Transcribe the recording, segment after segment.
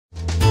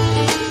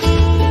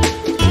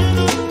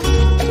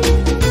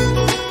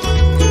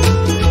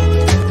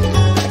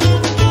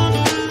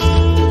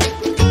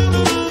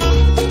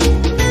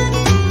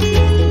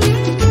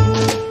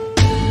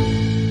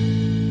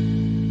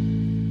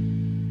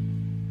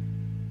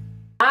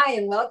Hi,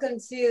 and welcome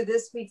to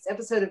this week's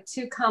episode of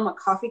Two Comma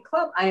Coffee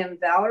Club. I am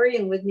Valerie,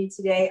 and with me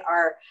today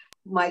are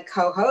my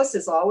co-hosts,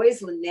 as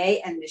always,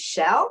 Lene and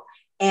Michelle.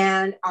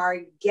 And our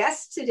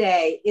guest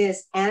today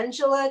is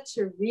Angela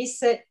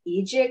Theresa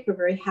Egic. We're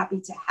very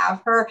happy to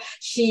have her.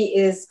 She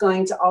is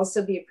going to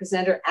also be a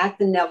presenter at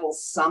the Neville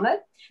Summit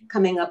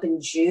coming up in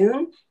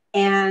June.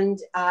 And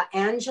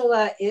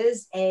Angela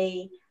is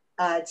a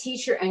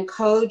teacher and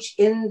coach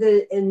in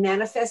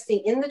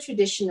manifesting in the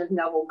tradition of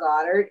Neville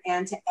Goddard.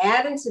 And to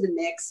add into the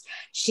mix,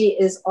 she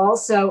is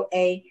also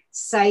a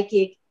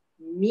psychic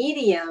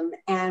medium.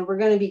 And we're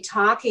going to be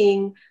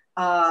talking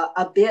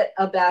a bit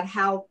about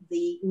how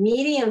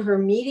her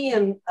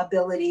medium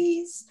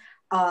abilities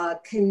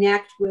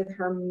connect with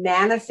her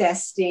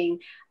manifesting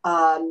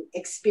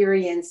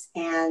experience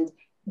and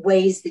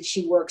ways that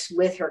she works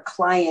with her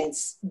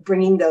clients,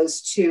 bringing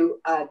those two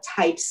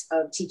types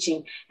of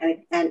teaching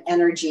and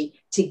energy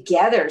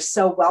together.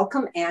 So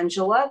welcome,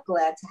 Angela.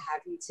 Glad to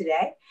have you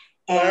today.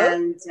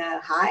 And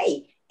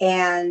hi.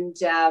 And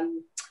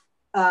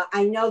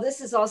I know this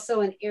is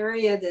also an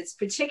area that's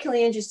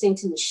particularly interesting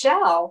to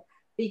Michelle,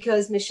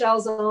 because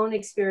Michelle's own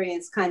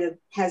experience kind of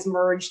has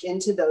merged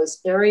into those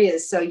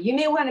areas. So you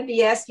may want to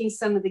be asking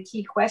some of the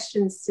key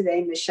questions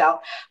today,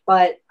 Michelle,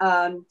 but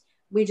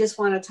we just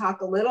want to talk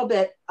a little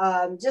bit,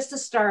 just to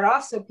start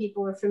off so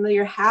people are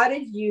familiar. How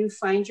did you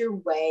find your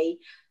way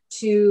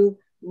to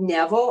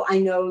Neville? I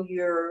know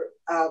you're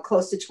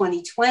close to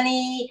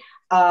 2020,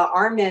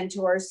 our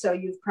mentor, so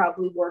you've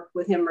probably worked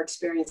with him or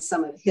experienced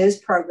some of his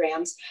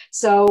programs.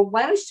 So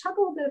why don't you talk a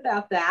little bit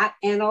about that,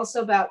 and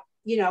also about,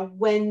 you know,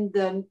 when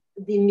the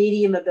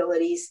medium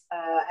abilities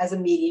as a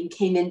medium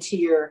came into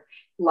your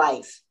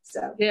life.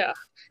 So yeah,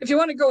 if you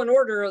want to go in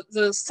order,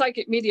 the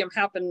psychic medium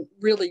happened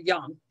really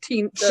young.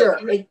 Sure,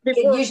 it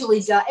usually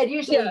does. It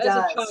usually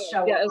does.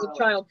 As a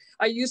child,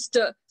 I used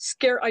to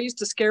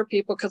scare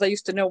people because I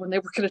used to know when they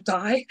were going to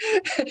die,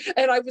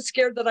 and I was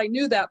scared that I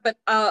knew that. But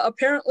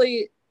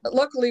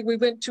luckily, we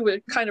went to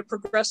a kind of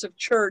progressive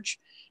church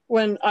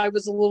when I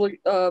was a little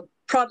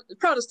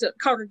Protestant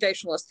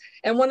Congregationalist,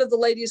 and one of the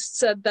ladies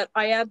said that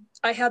I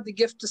had the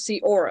gift to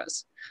see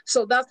auras.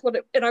 So that's what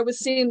and I was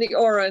seeing the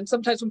aura. And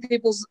sometimes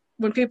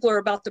when people are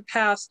about to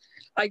pass,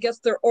 I guess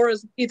their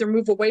auras either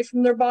move away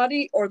from their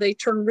body or they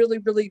turn really,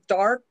 really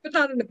dark, but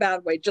not in a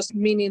bad way, just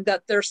meaning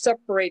that they're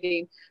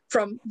separating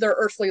from their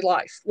earthly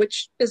life,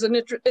 which is and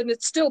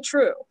it's still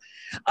true.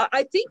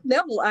 I think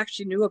Neville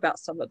actually knew about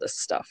some of this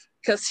stuff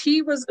because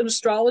he was an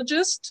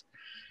astrologist,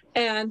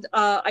 and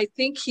I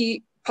think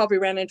he probably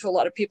ran into a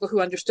lot of people who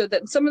understood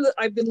that. And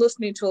I've been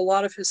listening to a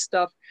lot of his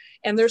stuff,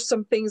 and there's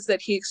some things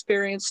that he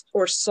experienced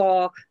or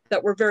saw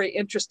that were very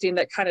interesting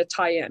that kind of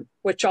tie in,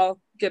 which I'll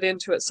get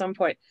into at some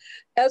point.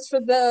 As for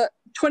the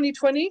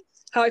 2020,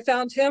 how I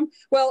found him,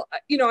 well,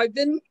 you know, I've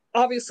been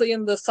obviously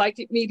in the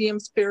psychic medium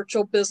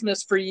spiritual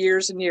business for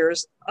years and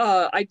years.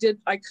 I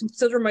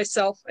consider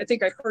myself, I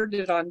think I heard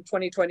it on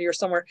 2020 or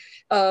somewhere,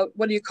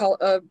 what do you call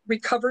it?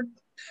 Recovered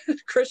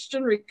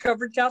Christian,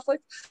 recovered Catholic,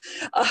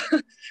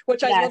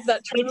 which I love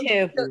that term. Me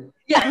too.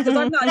 Yeah, because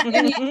I'm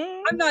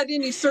not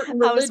any certain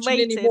religion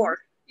anymore.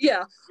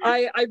 Yeah,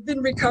 I've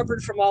been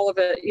recovered from all of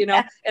it, you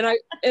know.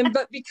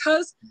 But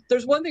because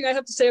there's one thing I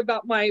have to say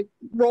about my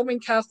Roman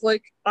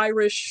Catholic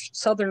Irish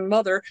Southern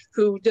mother,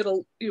 who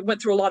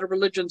went through a lot of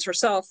religions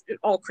herself,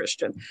 all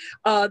Christian,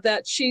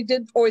 that she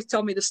did always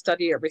tell me to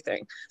study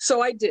everything.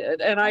 So I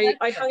did, and I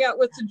hung out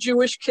with the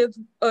Jewish kids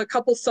a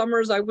couple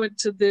summers. I went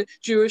to the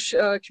Jewish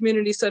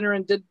community center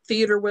and did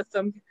theater with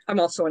them. I'm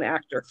also an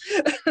actor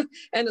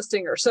and a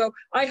singer. So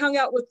I hung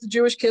out with the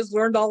Jewish kids,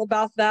 learned all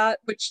about that,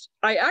 which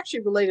I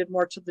actually related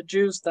more to the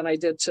Jews than I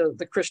did to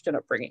the Christian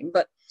upbringing.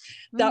 But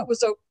that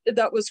was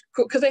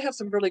cool because they have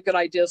some really good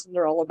ideas, and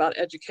they're all about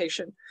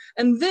education.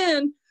 And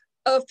then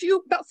about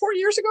 5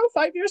 years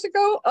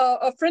ago,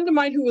 a friend of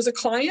mine who was a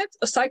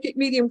psychic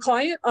medium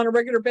client on a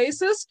regular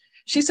basis,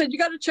 she said, you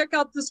got to check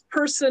out this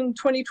person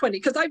 2020,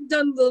 because I've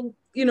done the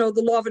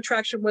law of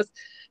attraction with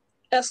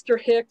Esther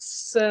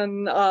Hicks,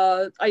 and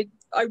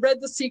I read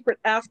The Secret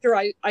after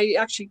I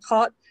actually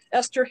taught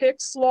Esther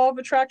Hicks' law of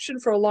attraction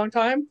for a long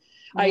time.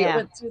 I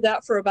went through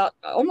that for about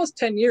almost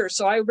 10 years.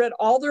 So I read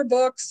all their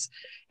books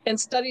and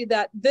studied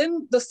that.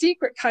 Then The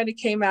Secret kind of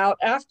came out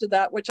after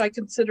that, which I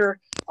consider,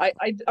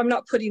 I'm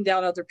not putting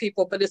down other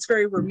people, but it's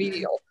very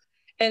remedial.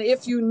 And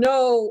if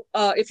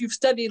if you've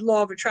studied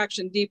law of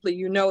attraction deeply,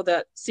 you know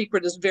that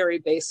Secret is very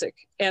basic.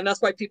 And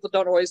that's why people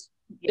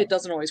it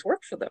doesn't always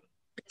work for them,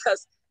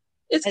 because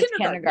it's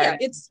kindergarten. Yeah,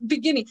 it's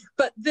beginning.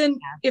 But then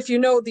if you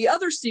know the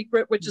other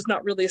secret, which is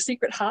not really a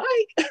secret,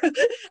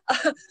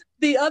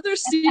 the other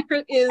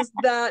secret is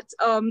that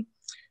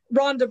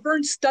Rhonda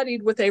Byrne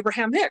studied with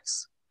Abraham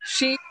Hicks.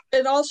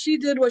 All she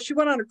did was she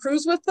went on a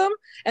cruise with them,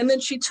 and then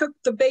she took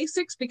the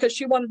basics because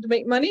she wanted to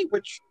make money,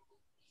 which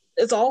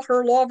is all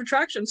her law of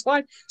attraction. It's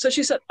fine. So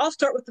she said, I'll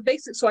start with the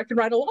basics so I can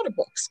write a lot of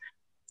books.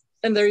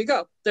 And there you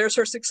go. There's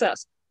her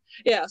success.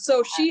 Yeah.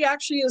 So she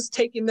actually is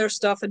taking their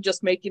stuff and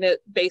just making it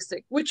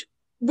basic, which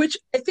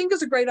I think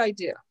is a great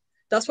idea,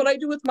 That's what I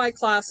do with my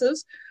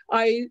classes.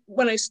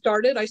 When I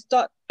started,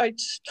 I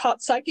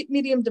taught psychic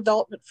medium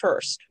development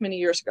first many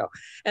years ago.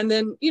 And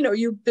then,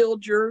 you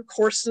build your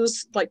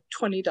courses like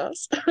 20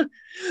 does.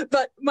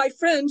 But my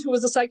friend who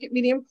was a psychic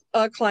medium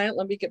client,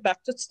 let me get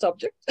back to the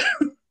subject.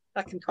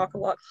 I can talk a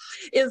lot,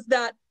 is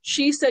that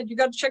she said, you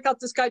got to check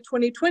out this guy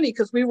 2020,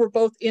 because we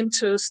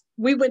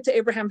went to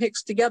Abraham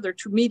Hicks together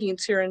to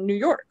meetings here in New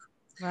York.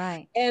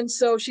 Right. And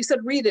so she said,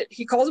 read it.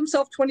 He calls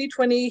himself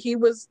 2020.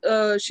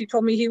 She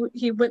told me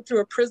he went through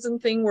a prison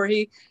thing where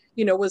he,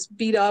 was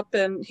beat up,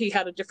 and he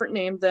had a different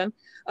name then.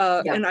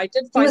 And I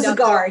did find out. He was a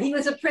guard. He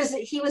was a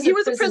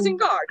prison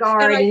guard.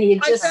 And he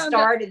had just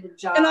started the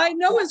job. And I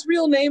know his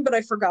real name, but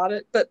I forgot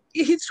it. But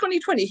he's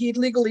 2020. He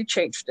legally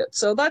changed it.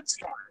 So that's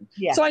fine.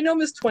 Yeah. So I know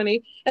Miss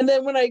 20. And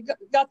then when I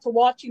got to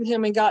watching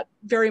him and got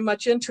very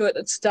much into it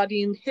and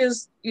studying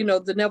his,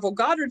 the Neville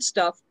Goddard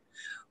stuff,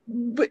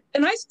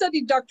 and I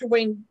studied Dr.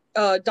 Wayne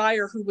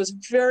Dyer, who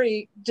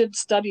did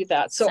study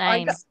that. So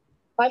Same.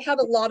 I had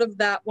a lot of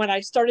that when I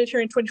started here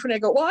in 2020. I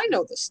go, well, I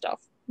know this stuff,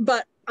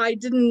 but I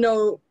didn't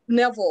know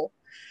Neville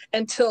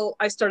until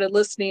I started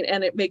listening,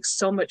 and it makes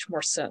so much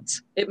more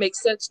sense. It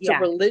makes sense to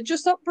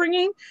religious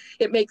upbringing.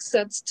 It makes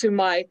sense to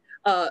my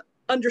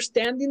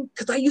understanding,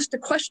 because I used to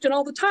question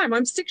all the time.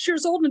 I'm 6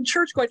 years old in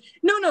church going,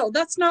 no,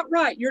 that's not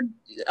right.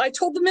 I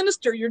told the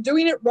minister, you're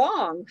doing it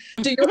wrong.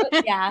 Do you,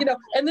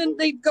 and then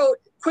they go,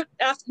 quit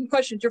asking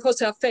questions. You're supposed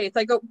to have faith.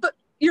 I go, but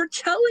you're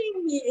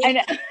telling me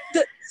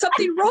that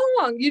something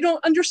wrong. You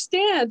don't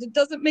understand. It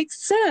doesn't make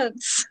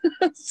sense.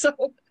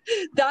 So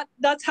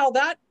that's how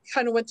that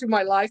kind of went through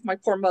my life. My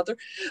poor mother.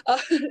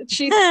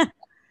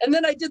 And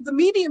then I did the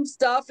medium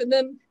stuff. And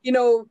then,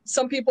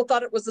 some people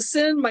thought it was a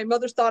sin. My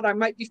mother thought I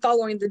might be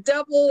following the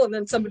devil. And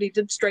then somebody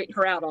did straighten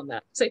her out on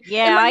that.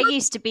 I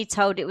used to be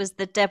told it was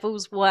the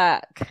devil's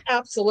work.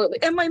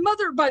 Absolutely. And my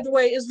mother, by the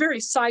way, is very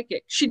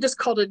psychic. She just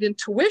called it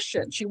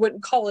intuition. She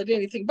wouldn't call it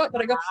anything but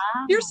I go,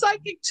 you're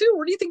psychic too.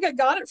 Where do you think I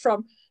got it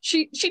from?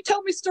 She'd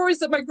tell me stories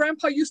that my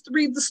grandpa used to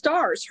read the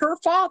stars. Her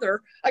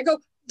father, I go,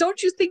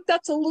 don't you think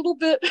that's a little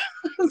bit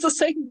the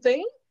same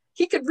thing?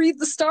 He could read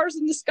the stars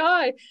in the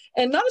sky,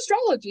 and not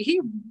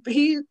astrology.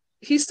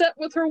 He sat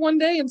with her one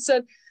day and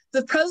said,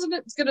 the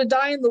president's going to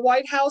die in the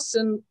White House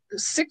in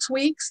 6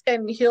 weeks,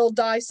 and he'll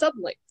die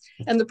suddenly.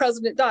 And the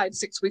president died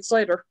 6 weeks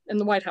later in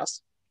the White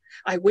House.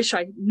 I wish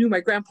I knew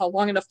my grandpa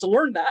long enough to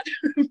learn that.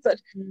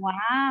 But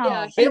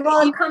wow.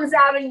 It comes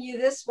out in you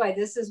this way.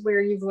 This is where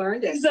you've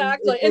learned it.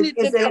 Exactly. And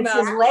it's his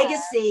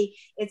legacy.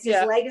 It's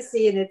his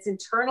legacy, and it's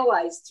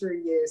internalized through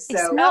you. So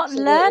it's not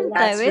learned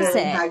though, is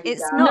it?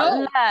 It's not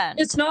learned.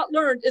 It's not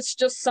learned. It's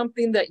just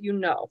something that you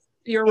know.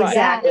 You're right.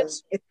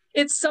 Exactly.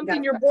 It's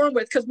something you're born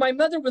with, because my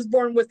mother was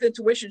born with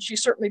intuition. She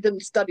certainly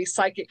didn't study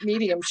psychic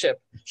mediumship.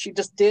 She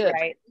just did.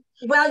 Right.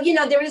 Well,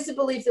 there is a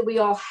belief that we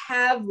all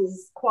have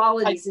these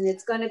qualities, and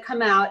it's going to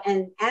come out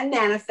and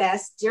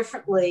manifest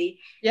differently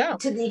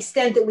to the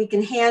extent that we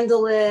can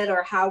handle it,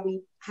 or how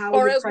we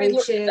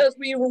approach it. As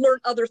we learn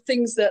other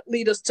things that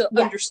lead us to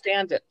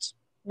understand it,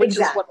 which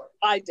is what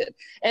I did.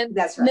 And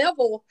that's right.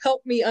 Neville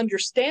helped me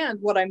understand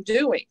what I'm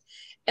doing.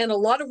 And a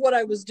lot of what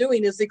I was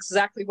doing is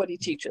exactly what he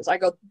teaches. I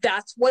go,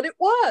 that's what it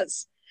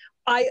was.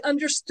 I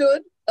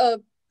understood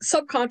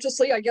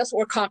subconsciously, I guess,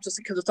 or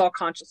consciously, because it's all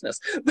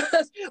consciousness.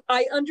 But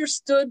I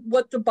understood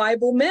what the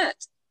Bible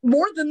meant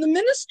more than the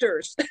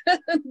ministers,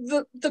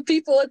 the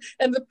people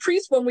and the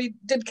priests when we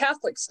did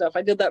Catholic stuff.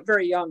 I did that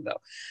very young, though.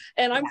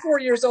 And I'm 4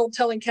 years old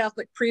telling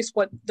Catholic priests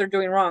what they're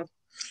doing wrong.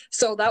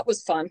 So that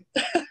was fun.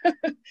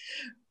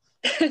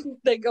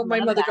 My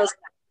mother goes,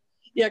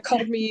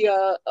 called me,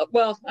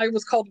 I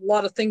was called a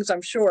lot of things,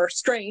 I'm sure.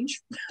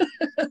 Strange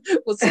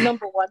was the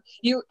number one.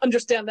 You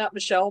understand that,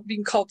 Michelle,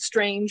 being called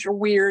strange or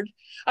weird.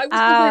 I was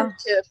the weird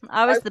kid.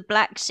 I was the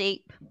black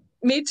sheep.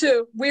 Me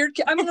too. Weird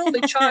kid. I'm an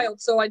only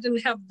child, so I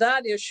didn't have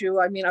that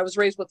issue. I mean, I was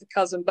raised with a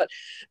cousin, but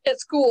at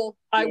school,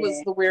 I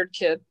was the weird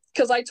kid.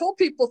 Because I told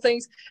people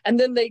things, and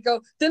then they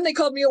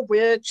called me a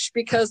witch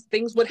because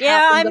things would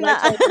happen.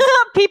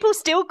 People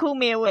still call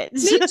me a witch.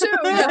 Me too.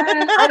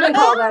 I've been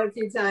called that a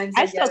few times.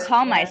 I still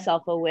call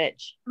myself a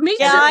witch. Me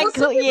too. I'm just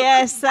like,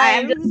 yes, I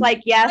am.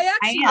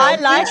 I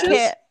like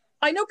it.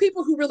 I know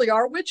people who really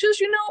are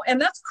witches,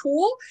 and that's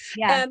cool.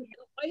 Yeah. And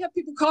I have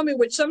people call me a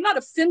witch, so I'm not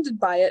offended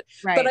by it.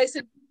 Right. But I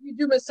said, you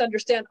do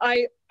misunderstand.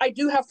 I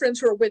do have friends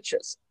who are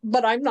witches,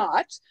 but I'm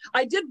not.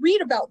 I did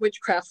read about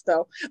witchcraft,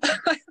 though.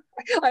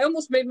 I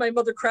almost made my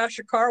mother crash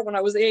a car when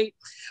I was 8.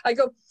 I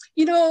go,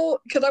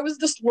 because I was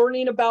just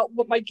learning about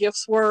what my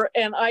gifts were,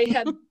 and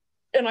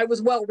and I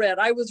was well read.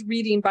 I was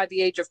reading by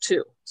the age of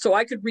 2, so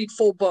I could read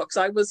full books.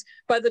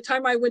 By the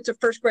time I went to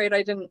first grade,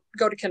 I didn't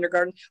go to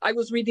kindergarten. I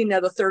was reading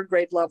at a 3rd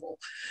grade level.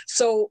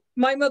 So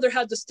my mother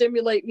had to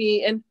stimulate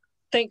me, and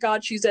thank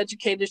God she's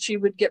educated. She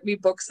would get me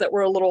books that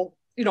were a little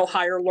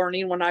higher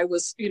learning. When I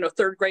was,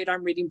 3rd grade,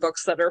 I'm reading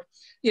books that are,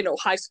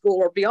 high school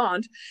or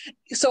beyond.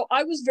 So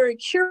I was very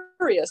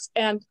curious.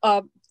 And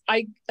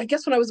I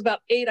guess when I was about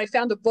 8, I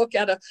found a book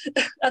at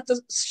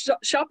the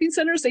shopping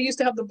centers. They used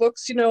to have the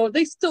books,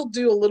 they still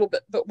do a little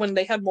bit, but when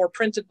they had more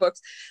printed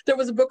books, there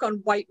was a book on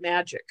white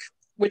magic.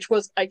 which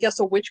was, I guess,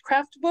 a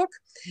witchcraft book.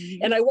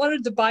 And I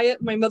wanted to buy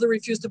it. My mother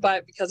refused to buy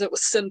it because it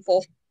was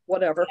sinful,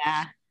 whatever.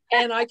 Yeah.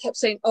 And I kept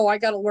saying, oh, I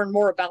got to learn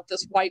more about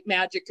this white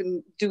magic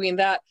and doing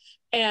that.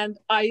 And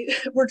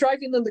we're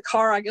driving in the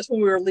car. I guess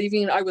when we were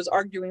leaving, I was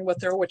arguing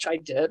with her, which I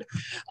did,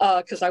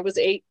 because I was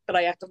 8, but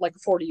I acted like a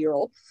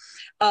 40-year-old.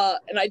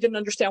 And I didn't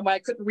understand why I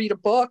couldn't read a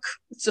book.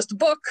 It's just a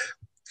book.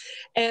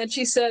 And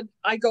she said,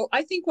 I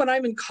think when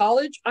I'm in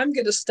college, I'm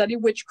going to study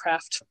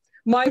witchcraft.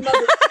 My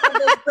mother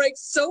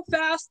brakes so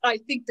fast, I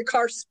think the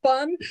car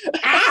spun.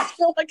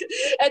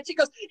 And she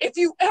goes, if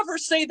you ever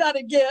say that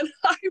again,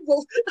 I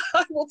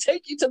will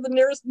take you to the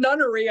nearest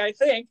nunnery, I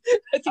think.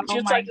 I think she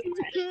was trying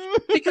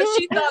to, because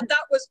she thought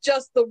that was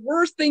just the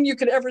worst thing you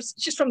could ever,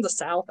 she's from the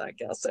South, I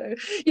guess.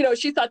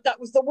 She thought that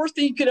was the worst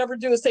thing you could ever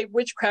do is say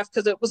witchcraft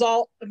because it was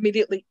all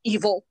immediately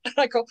evil. And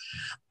I go,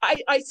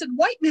 I said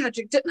white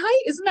magic, didn't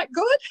I? Isn't that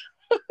good?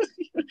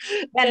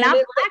 And not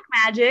black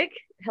magic.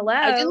 Hello.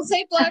 I didn't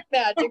say black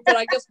magic, but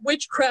I guess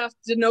witchcraft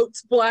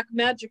denotes black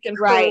magic in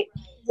her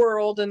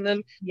world. And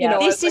then,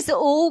 this is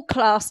all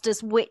classed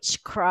as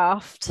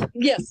witchcraft.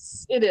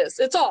 Yes, it is.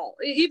 It's all.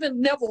 Even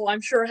Neville,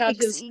 I'm sure, had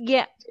his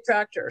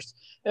detractors.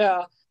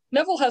 Yeah.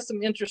 Neville has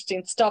some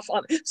interesting stuff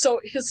on.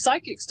 So his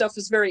psychic stuff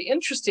is very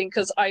interesting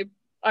because I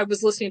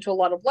was listening to a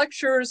lot of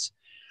lectures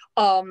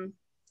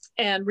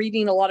and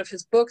reading a lot of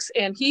his books.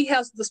 And he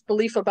has this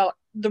belief about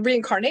the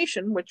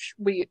reincarnation, which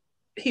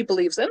he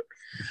believes in.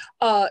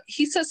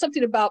 He says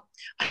something about,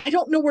 I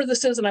don't know where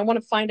this is and I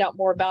want to find out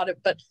more about it,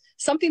 but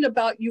something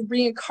about you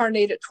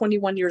reincarnate at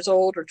 21 years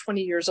old or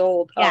 20 years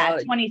old. Yeah,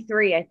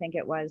 23, I think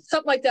it was.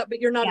 Something like that,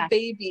 but you're not a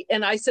baby.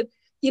 And I said,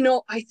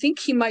 I think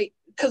he might,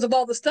 because of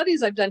all the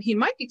studies I've done, he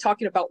might be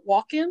talking about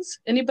walk-ins.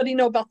 Anybody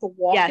know about the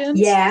walk-ins?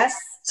 Yes.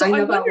 So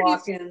I wondered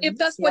if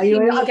that's what he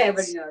means. Okay,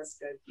 everybody knows.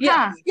 Good.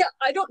 Yeah,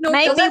 I don't know.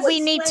 Maybe we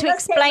need to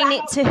explain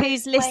it to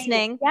who's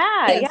listening.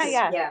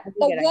 Yeah. A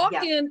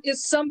walk-in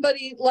is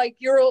somebody like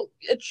you're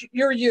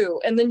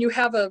you, and then you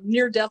have a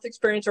near-death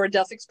experience or a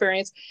death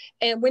experience,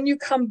 and when you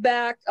come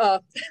back,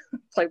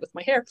 play with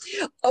my hair.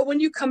 When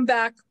you come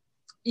back,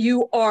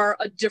 you are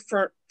a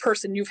different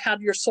person. You've had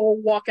your soul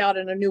walk out,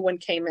 and a new one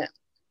came in.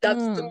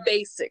 That's the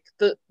basic,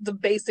 the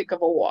basic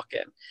of a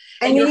walk-in.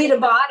 And you need a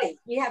body.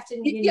 You have to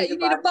need you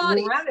need a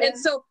body. And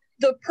so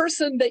the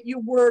person that you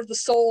were, the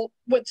soul,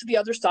 went to the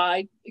other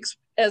side,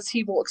 as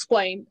he will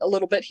explain a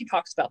little bit. He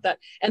talks about that.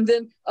 And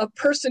then a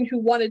person who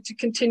wanted to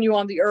continue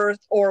on the earth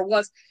or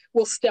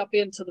will step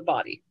into the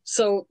body.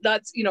 So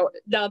that's,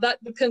 now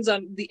that depends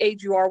on the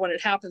age you are when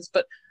it happens,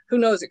 but who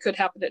knows, it could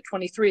happen at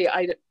 23.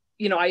 I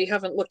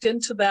haven't looked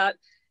into that.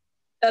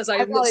 So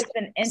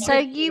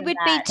you would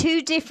be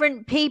two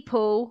different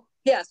people,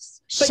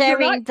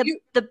 sharing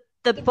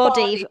the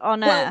body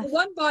on Earth.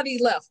 One body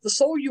left. The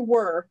soul you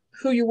were,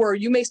 who you were.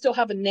 You may still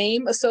have a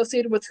name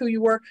associated with who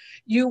you were.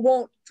 You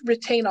won't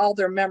retain all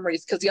their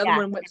memories because the other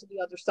one went to the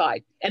other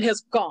side and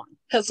has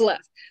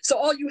left. So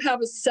all you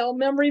have is cell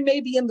memory,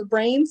 maybe in the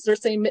brains. They're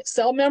saying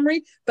cell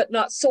memory, but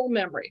not soul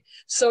memory.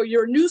 So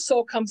your new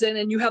soul comes in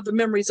and you have the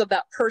memories of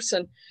that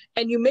person.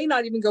 And you may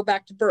not even go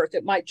back to birth.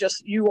 It might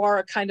just, you are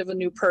a kind of a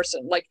new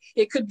person. Like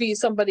it could be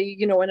somebody,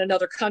 in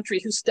another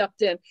country who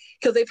stepped in,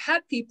 because they've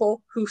had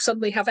people who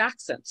suddenly have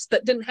accents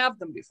that didn't have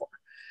them before.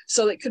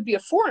 So it could be a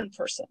foreign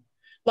person.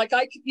 Like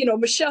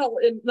Michelle,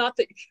 and not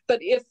that, but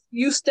if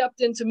you stepped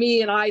into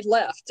me and I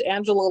left,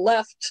 Angela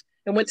left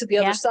and went to the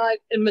other side,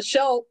 and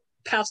Michelle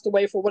passed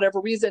away for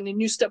whatever reason,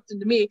 and you stepped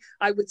into me,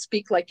 I would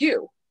speak like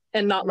you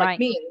and not like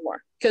me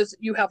anymore, because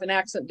you have an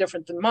accent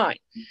different than mine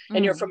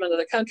and you're from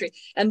another country.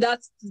 And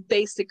that's the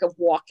basic of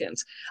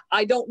walk-ins.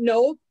 I don't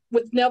know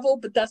with Neville,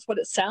 but that's what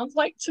it sounds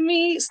like to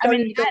me.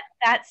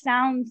 That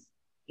sounds,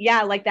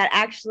 like that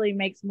actually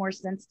makes more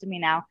sense to me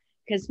now.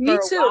 Because for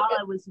a while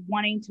I was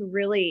wanting to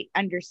really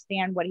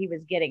understand what he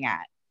was getting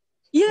at.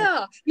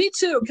 Yeah, me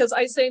too. Because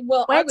I say,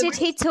 where did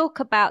he talk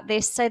about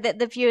this so that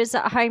the viewers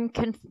at home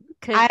can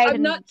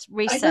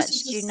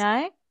research? Do you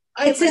know?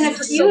 It's in a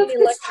few of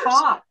the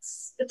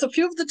talks. It's a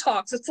few of the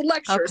talks. It's the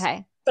lectures.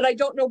 Okay. But I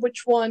don't know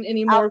which one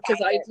anymore because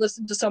I've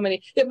listened to so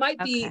many. It might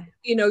be,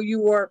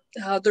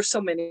 there's so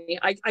many.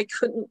 I'm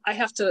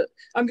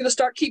going to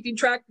start keeping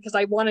track because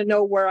I want to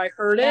know where I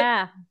heard it.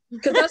 Yeah.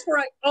 Because that's where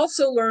I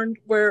also learned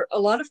where a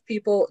lot of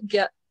people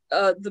get,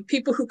 the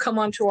people who come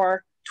onto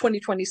our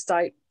 2020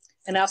 site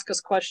and ask us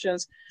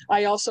questions.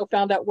 I also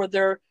found out where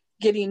they're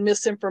getting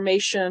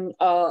misinformation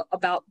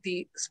about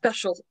the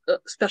special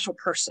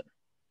person.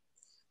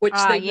 Which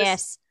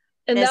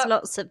and there's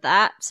lots of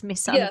that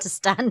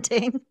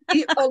misunderstanding.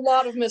 A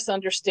lot of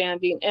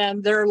misunderstanding.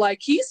 And they're like,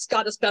 he's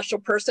got a special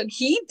person.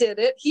 He did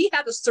it. He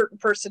had a certain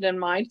person in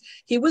mind.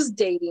 He was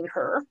dating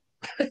her.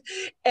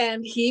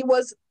 And he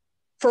was,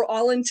 for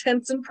all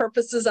intents and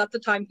purposes at the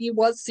time, he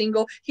was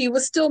single. He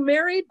was still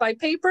married by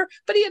paper,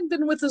 but he hadn't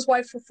been with his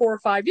wife for 4 or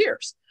 5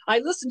 years. I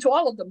listened to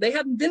all of them. They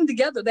hadn't been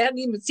together. They hadn't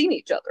even seen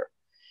each other.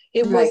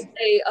 It was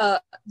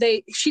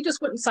she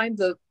just went and signed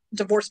the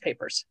divorce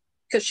papers.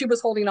 because she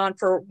was holding on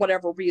for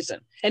whatever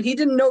reason. And he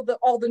didn't know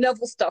all the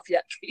Neville stuff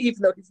yet,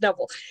 even though he's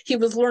Neville. He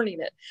was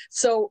learning it.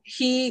 So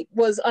he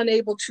was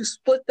unable to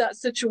split that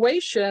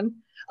situation,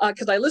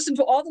 because I listened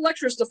to all the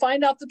lectures to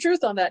find out the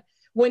truth on that.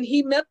 When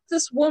he met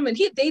this woman,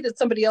 he had dated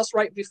somebody else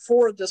right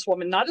before this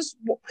woman, not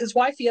his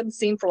wife he hadn't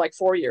seen for like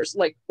 4 years,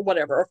 like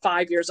whatever, or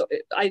 5 years.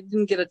 I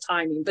didn't get a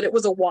timing, but it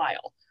was a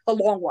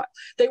long while.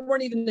 They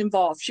weren't even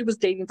involved. She was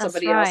dating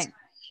somebody else.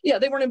 Yeah,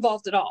 they weren't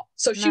involved at all.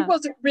 So she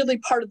wasn't really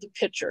part of the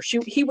picture.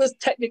 He was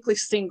technically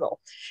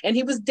single. And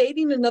he was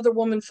dating another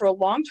woman for a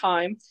long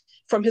time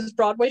from his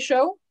Broadway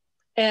show.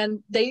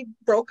 And they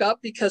broke up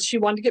because she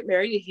wanted to get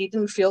married. He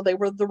didn't feel they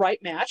were the right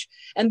match.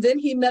 And then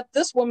he met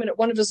this woman at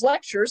one of his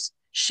lectures.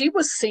 She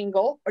was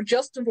single or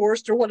just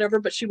divorced or whatever,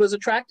 but she was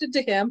attracted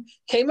to him,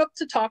 came up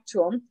to talk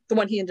to him, the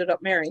one he ended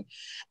up marrying.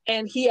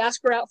 And he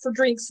asked her out for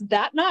drinks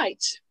that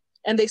night,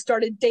 and they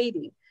started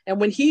dating. And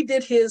when he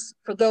did his,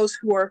 for those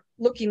who are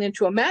looking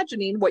into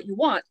imagining what you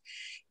want,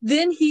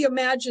 then he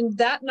imagined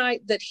that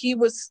night that he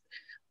was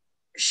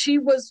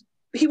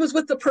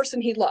with the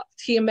person he loved.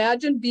 He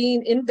imagined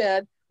being in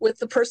bed with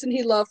the person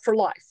he loved for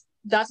life.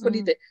 That's what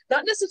he did.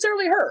 Not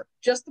necessarily her,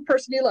 just the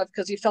person he loved,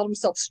 because he felt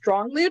himself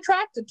strongly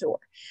attracted to her.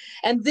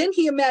 And then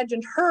he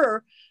imagined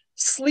her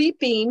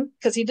sleeping,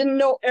 because he didn't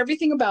know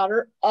everything about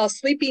her,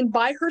 sleeping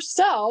by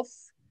herself,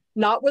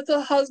 not with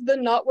a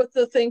husband, not with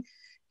the thing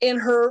in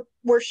her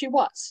where she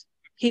was.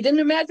 He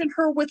didn't imagine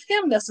her with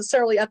him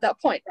necessarily at that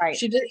point. Right.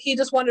 He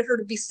just wanted her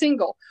to be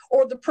single,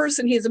 or the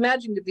person he's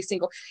imagining to be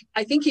single.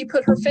 I think he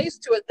put her face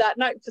to it that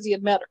night because he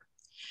had met her.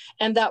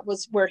 And that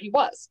was where he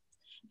was.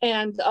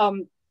 And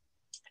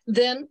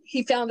then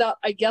he found out,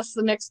 I guess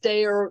the next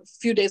day or a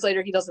few days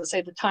later, he doesn't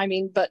say the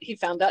timing, but he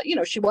found out,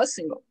 she was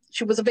single.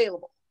 She was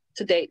available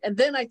to date. And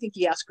then I think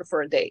he asked her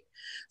for a date.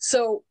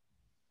 So,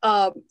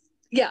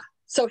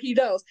 so he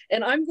knows.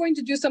 And I'm going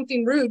to do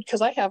something rude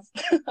because I have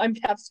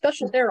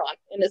special hair on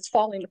and it's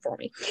falling for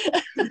me,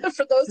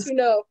 for those who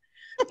know.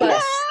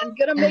 But I'm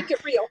going to make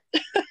it real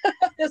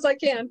as I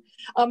can.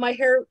 My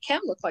hair can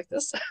look like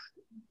this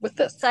with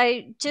this.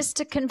 So just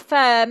to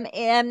confirm,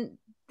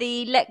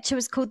 the lecture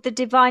was called The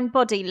Divine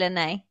Body,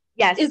 Lene.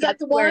 Yes. Is that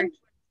the one?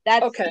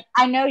 That's okay.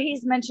 I know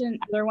he's mentioned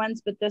other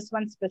ones, but this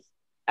one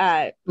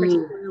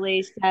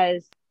particularly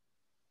says,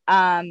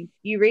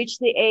 you reach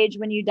the age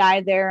when you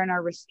die there and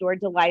are restored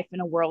to life in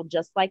a world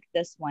just like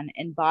this one,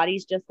 in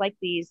bodies just like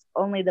these,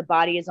 only the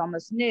body is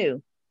almost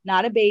new,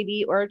 not a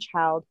baby or a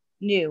child,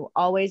 new,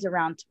 always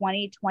around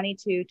 20,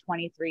 22,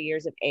 23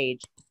 years of age.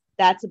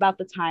 That's about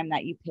the time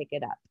that you pick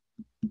it up.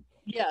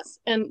 Yes.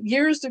 And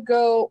years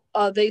ago,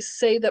 they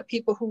say that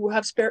people who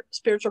have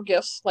spiritual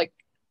gifts, like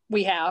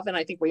we have, and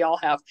I think we all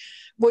have,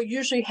 will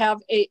usually have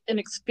an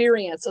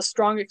experience, a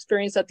strong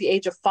experience at the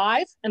age of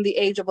 5 and the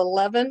age of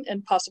 11,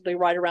 and possibly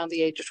right around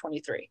the age of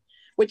 23,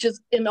 which is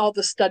in all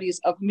the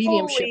studies of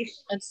mediumship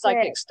and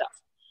psychic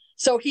stuff.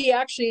 So he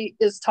actually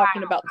is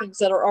talking about things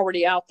that are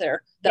already out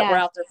there, that were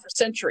out there for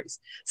centuries.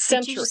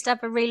 Did you just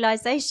have a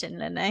realization,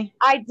 Lene?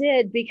 I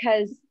did,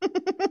 because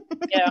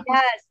yes.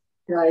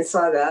 Yeah, I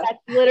saw that.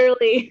 That's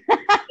literally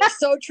it's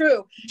so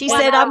true. She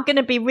said, I'm going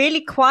to be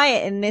really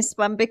quiet in this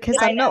one because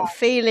I'm not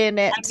feeling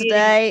it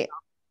today.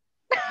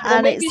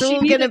 And it's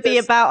all going to be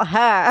about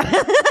her.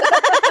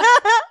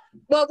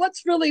 Well,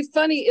 what's really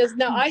funny is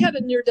now I had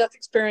a near-death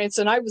experience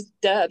and I was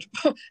dead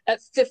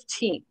at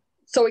 15.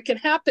 So it can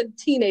happen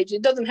teenage.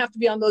 It doesn't have to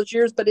be on those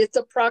years, but it's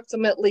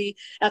approximately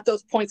at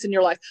those points in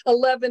your life.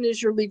 11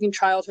 is you're leaving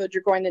childhood.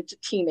 You're going into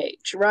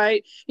teenage,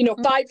 right?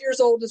 5 years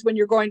old is when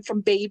you're going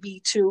from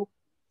baby to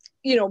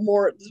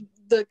more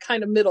the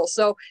kind of middle.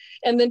 So,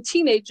 and then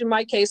teenage, in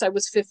my case, I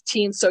was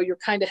 15. So you're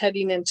kind of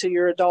heading into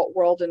your adult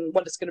world and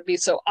what it's going to be.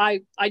 So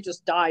I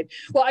just died.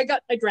 Well, I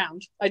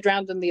drowned. I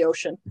drowned in the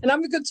ocean, and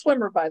I'm a good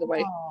swimmer, by the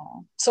way.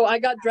 Aww. So I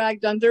got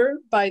dragged under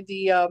by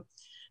the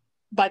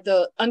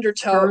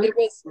undertow.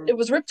 It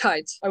was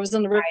riptides. I was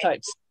in the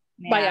riptides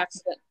by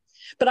accident.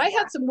 But I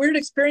had some weird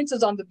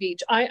experiences on the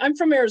beach. I'm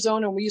from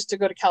Arizona, and we used to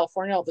go to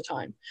California all the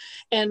time.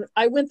 And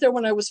I went there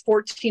when I was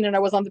 14, and I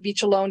was on the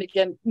beach alone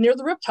again near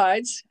the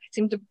riptides. I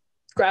seemed to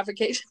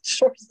gravitate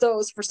towards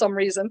those for some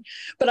reason.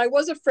 But I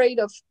was afraid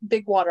of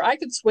big water. I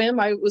could swim.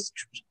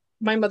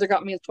 My mother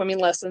got me in swimming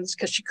lessons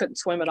because she couldn't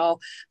swim at all.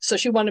 So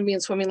she wanted me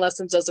in swimming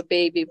lessons as a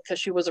baby because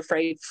she was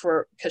afraid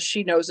because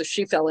she knows if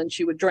she fell in,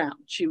 she would drown.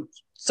 She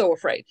was so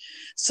afraid.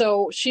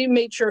 So she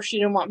made sure she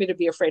didn't want me to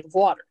be afraid of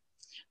water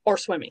or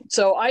swimming.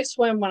 So I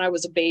swam when I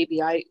was a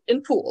baby,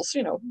 in pools,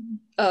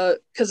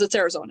 because it's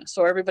Arizona.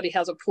 So everybody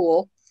has a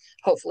pool,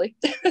 hopefully.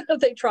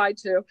 They try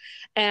to.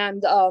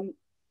 And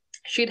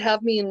she'd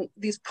have me in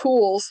these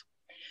pools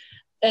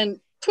and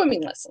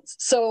swimming lessons.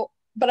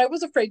 But I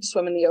was afraid to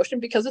swim in the ocean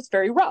because it's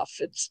very rough.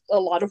 It's a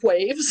lot of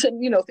waves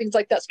and, things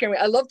like that scare me.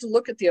 I love to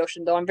look at the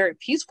ocean, though. I'm very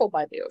peaceful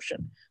by the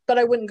ocean, but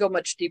I wouldn't go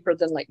much deeper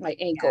than like my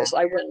ankles.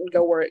 I wouldn't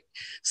go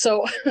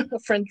so a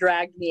friend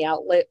dragged me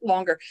out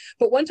longer.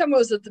 But one time I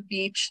was at the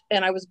beach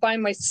and I was by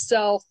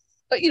myself,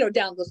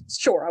 down the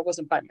shore. I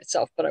wasn't by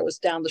myself, but I was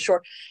down the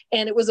shore,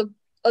 and it was a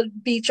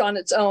beach on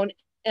its own.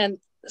 And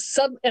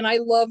and I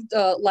loved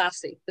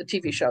Lassie, the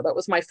TV show. That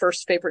was my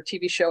first favorite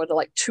TV show at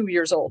like 2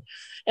 years old.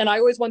 And I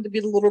always wanted to be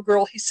the little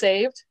girl he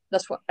saved.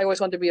 That's what I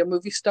always wanted to be, a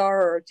movie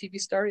star or a TV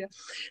star. Yeah.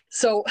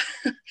 So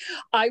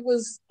I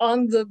was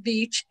on the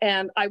beach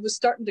and I was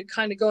starting to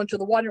kind of go into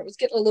the water. It was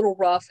getting a little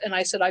rough. And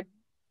I said, I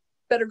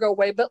better go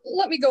away, but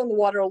let me go in the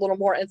water a little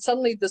more. And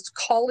suddenly this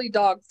collie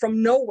dog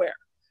from nowhere,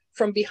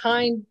 from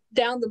behind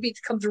down the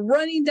beach, comes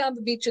running down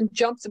the beach and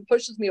jumps and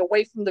pushes me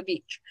away from the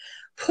beach.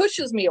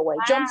 Pushes me away,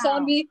 jumps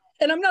on me.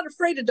 And I'm not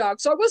afraid of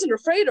dogs. So I wasn't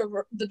afraid of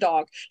the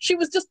dog. She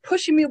was just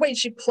pushing me away.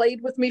 She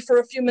played with me for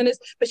a few minutes,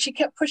 but she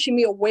kept pushing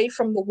me away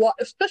from the water,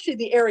 especially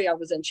the area I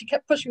was in. She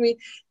kept pushing me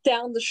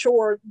down the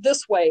shore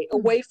this way,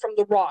 away from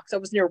the rocks. I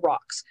was near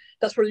rocks.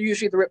 That's where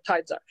usually the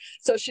riptides are.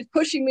 So she's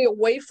pushing me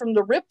away from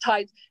the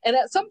riptides. And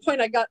at some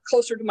point I got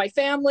closer to my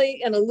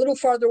family and a little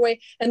farther away.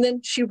 And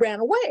then she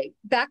ran away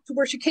back to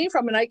where she came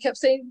from. And I kept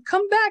saying,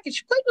 come back. And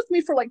she played with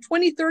me for like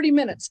 20, 30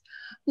 minutes.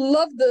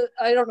 Loved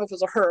I don't know if it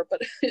was a her,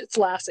 but it's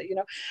Lassie, you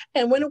know,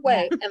 and went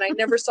away. And I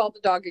never saw the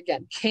dog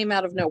again. Came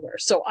out of nowhere.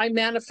 So I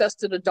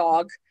manifested a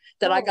dog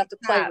that I got to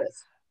play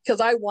with,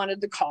 because I wanted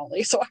the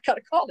collie. So I got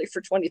a collie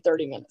for 20,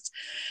 30 minutes.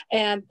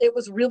 And it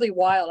was really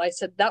wild. I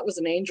said, that was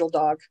an angel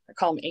dog. I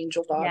call them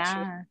angel dogs.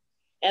 Yeah.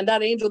 And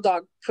that angel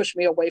dog pushed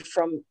me away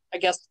from, I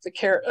guess,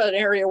 an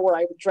area where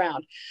I would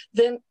drown.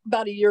 Then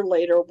about a year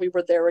later, we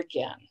were there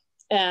again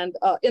and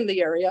in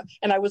the area.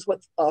 And I was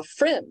with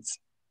friends.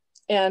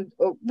 And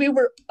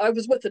I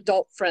was with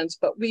adult friends,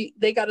 but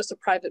they got us a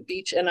private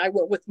beach. And I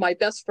went with my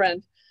best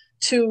friend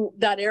to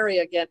that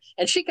area again.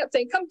 And she kept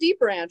saying, come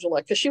deeper,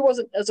 Angela, because she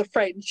wasn't as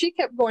afraid. And she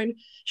kept going.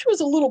 She was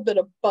a little bit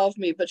above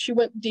me, but she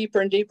went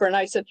deeper and deeper. And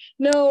I said,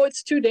 no,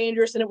 it's too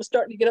dangerous. And it was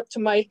starting to get up to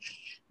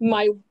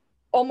my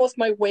almost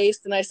my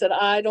waist. And I said,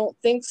 I don't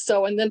think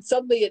so. And then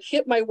suddenly it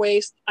hit my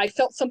waist. I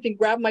felt something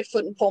grab my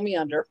foot and pull me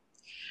under.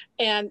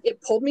 And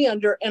it pulled me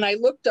under. And I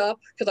looked up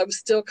because I was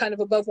still kind of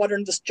above water.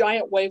 And this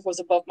giant wave was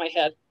above my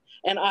head.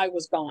 And I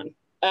was gone.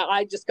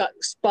 I just got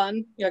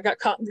spun. I got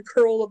caught in the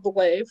curl of the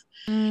wave.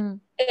 And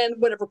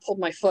whatever pulled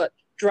my foot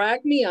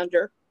dragged me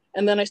under.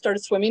 And then I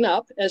started swimming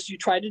up, as you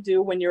try to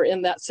do when you're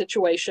in that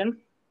situation.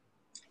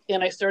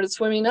 And I started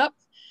swimming up,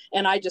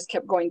 and I just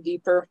kept going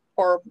deeper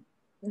or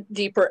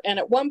deeper. And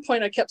at one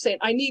point I kept saying,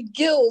 I need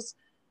gills.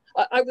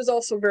 I was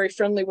also very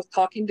friendly with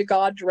talking to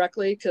God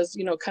directly, because,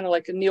 you know, kind of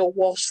like a Neil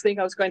Walsh thing.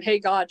 I was going, hey,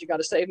 God, you got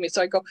to save me.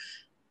 So I go,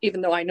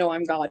 even though I know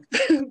I'm God,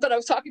 but I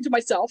was talking to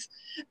myself.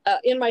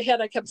 In my head,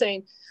 I kept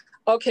saying,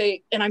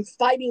 okay, and I'm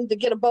fighting to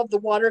get above the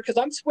water because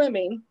I'm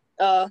swimming.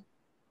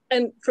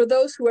 And for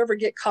those who ever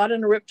get caught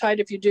in a riptide,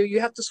 if you do, you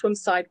have to swim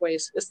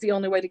sideways. It's the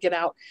only way to get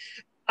out.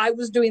 I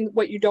was doing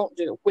what you don't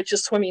do, which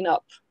is swimming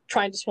up,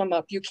 trying to swim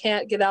up. You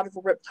can't get out of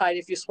a riptide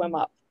if you swim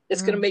up.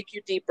 It's going to make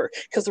you deeper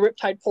because the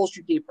riptide pulls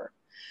you deeper.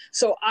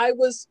 So I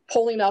was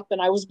pulling up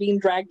and I was being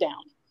dragged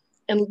down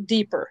and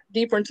deeper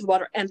into the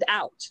water and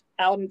out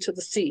into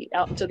the sea,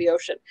 out into the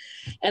ocean.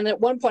 And at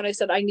one point I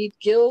said, I need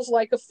gills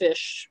like a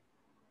fish.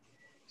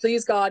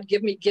 Please, God,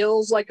 give me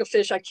gills like a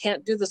fish. I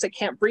can't do this. I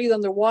can't breathe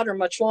underwater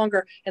much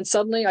longer. And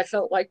suddenly I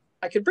felt like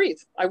I could breathe.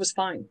 I was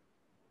fine.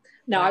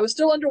 Now, I was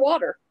still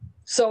underwater.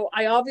 So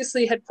I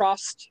obviously had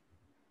crossed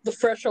the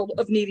threshold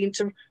of needing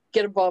to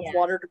get above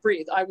water to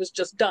breathe. I was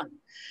just done.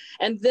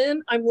 And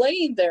then I'm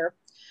laying there.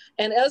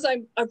 And as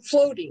I'm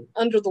floating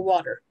under the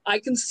water, I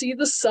can see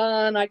the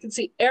sun. I can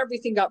see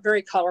everything got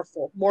very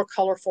colorful, more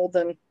colorful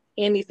than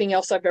anything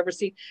else I've ever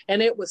seen.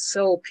 And it was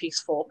so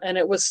peaceful and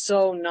it was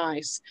so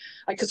nice.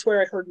 I could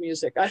swear I heard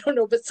music. I don't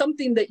know, but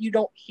something that you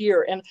don't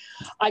hear. And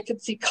I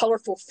could see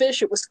colorful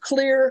fish. It was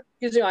clear.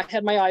 You know, I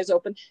had my eyes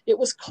open. It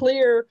was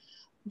clear,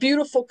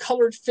 beautiful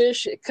colored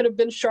fish. It could have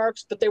been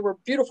sharks, but they were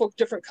beautiful,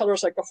 different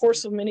colors, like a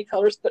horse of many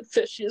colors, but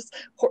fishes,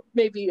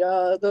 maybe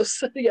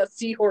those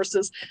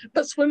seahorses,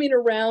 but swimming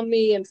around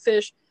me and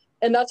fish.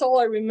 And that's all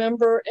I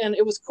remember. And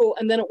it was cool.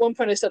 And then at one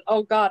point I said,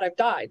 oh God, I've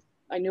died.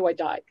 I knew I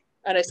died.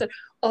 And I said,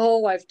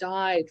 oh, I've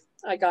died.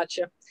 I got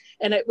you.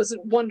 And it was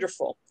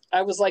wonderful.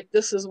 I was like,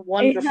 this is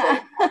wonderful.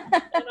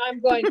 And I'm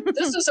going,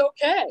 this is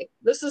okay.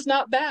 This is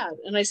not bad.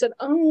 And I said,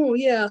 oh,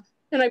 yeah.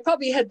 And I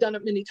probably had done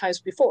it many times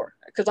before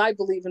because I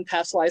believe in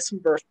past lives from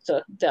birth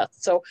to death.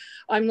 So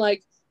I'm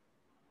like,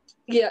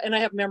 yeah, and I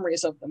have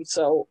memories of them.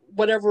 So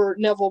whatever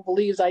Neville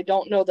believes, I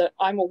don't know that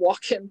I'm a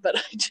walk-in,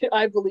 but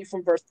I believe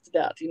from birth to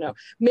death, you know,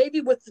 maybe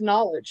with the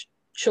knowledge.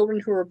 Children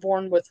who are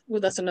born with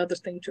that's another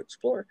thing to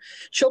explore.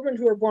 Children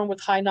who are born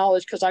with high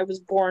knowledge, because I was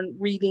born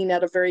reading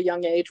at a very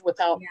young age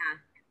without,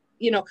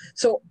 you know,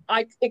 so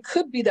it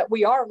could be that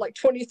we are like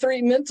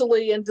 23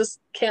 mentally and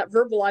just can't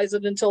verbalize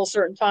it until a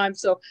certain time.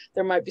 So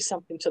there might be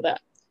something to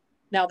that.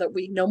 Now that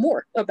we know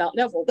more about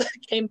Neville, that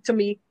came to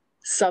me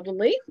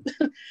suddenly,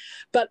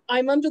 but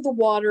I'm under the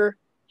water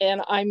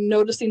and I'm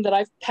noticing that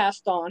I've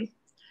passed on.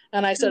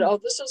 And I said, oh,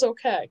 this is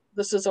okay.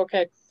 This is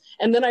okay.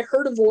 And then I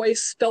heard a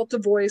voice, felt a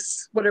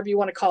voice, whatever you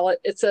want to call it.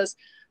 It says,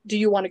 do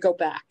you want to go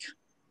back?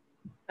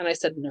 And I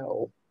said,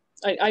 no.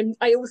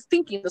 I was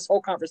thinking this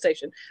whole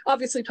conversation,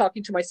 obviously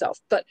talking to myself,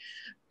 but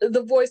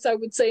the voice I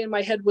would say in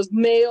my head was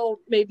male,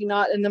 maybe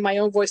not. And then my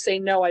own voice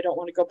saying, no, I don't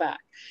want to go back.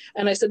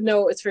 And I said,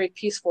 no, it's very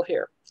peaceful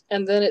here.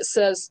 And then it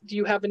says, do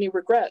you have any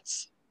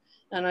regrets?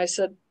 And I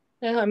said,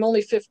 I'm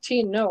only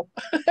 15. No,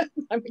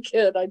 I'm a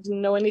kid. I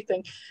didn't know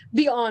anything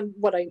beyond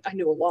what I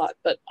knew a lot,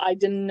 but I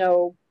didn't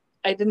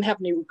have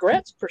any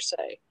regrets per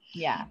se.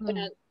 Yeah.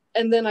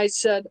 And then I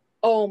said,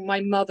 oh,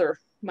 my mother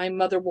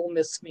will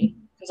miss me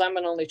because I'm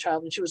an only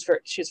child. And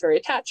she's very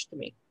attached to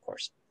me, of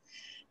course.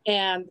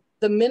 And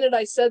the minute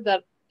I said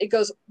that, it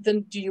goes,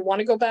 then do you want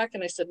to go back?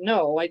 And I said,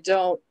 no, I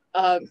don't.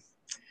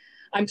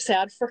 I'm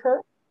sad for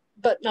her,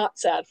 but not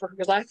sad for her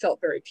because I felt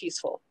very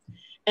peaceful.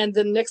 And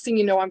the next thing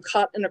you know, I'm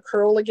caught in a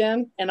curl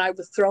again, and I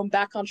was thrown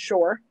back on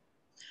shore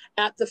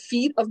at the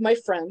feet of my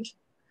friend.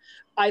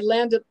 I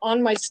landed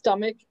on my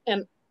stomach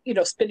and,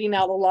 spitting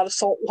out a lot of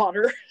salt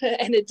water,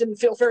 and it didn't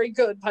feel very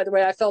good, by the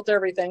way. I felt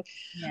everything.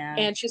 Yeah.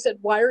 And she said,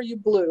 why are you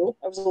blue?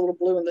 I was a little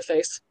blue in the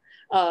face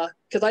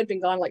because I'd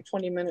been gone like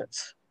 20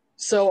 minutes.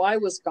 So I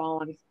was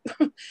gone.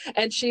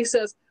 And she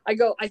says, I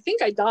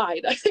think I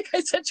died. I think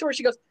I said to her,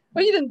 she goes,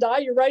 well, you didn't die.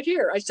 You're right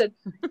here. I said,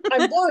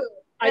 I'm blue.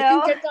 I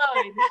think I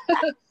died.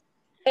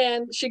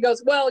 And she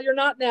goes, well, you're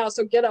not now.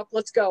 So get up.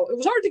 Let's go. It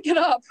was hard to get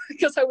up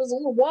because I was a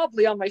little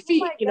wobbly on my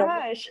feet. Oh my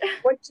gosh.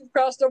 Once she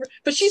crossed over.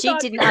 But she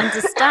didn't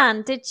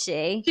understand, did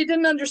she? She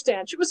didn't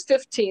understand. She was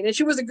 15 and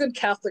she was a good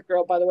Catholic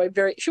girl, by the way.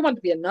 She wanted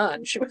to be a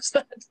nun. She was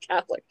not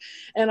Catholic.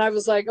 And I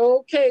was like,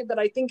 okay, but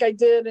I think I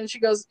did. And she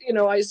goes,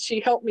 she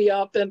helped me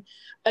up and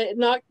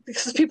not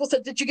because people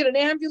said, did you get an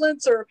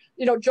ambulance or,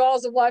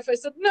 jaws of life? I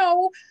said,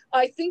 no,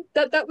 I think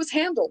that was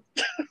handled.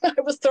 I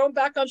was thrown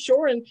back on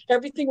shore and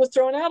everything was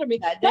thrown out of me.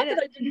 Not that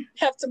I didn't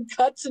have some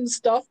cuts and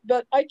stuff,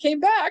 but I came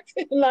back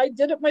and I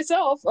did it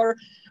myself or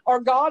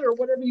God or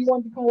whatever you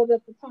want to call it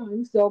at the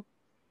time. So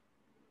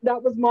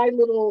that was my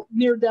little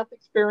near-death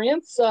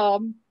experience.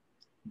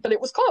 But it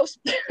was close.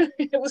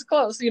 It was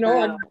close.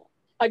 Wow.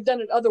 I've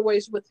done it other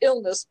ways with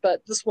illness,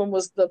 but this one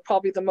was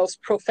probably the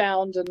most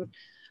profound and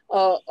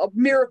a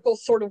miracle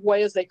sort of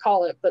way, as they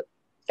call it. But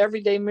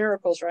everyday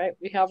miracles, right?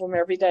 We have them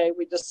every day.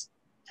 We just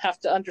have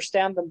to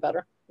understand them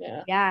better.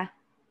 Yeah.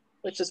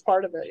 Which is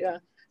part of it. Yeah.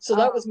 So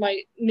that was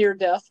my near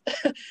death.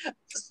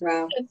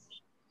 Wow.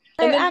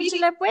 So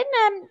Angela, when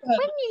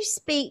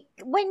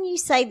you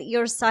say that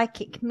you're a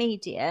psychic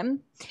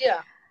medium,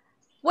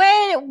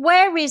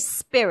 where is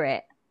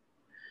spirit?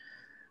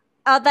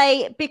 Are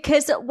they,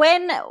 because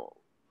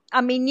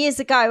years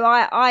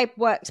ago I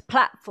worked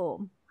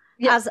platform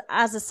as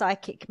a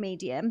psychic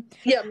medium.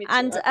 Yeah, me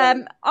too.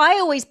 And I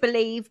always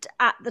believed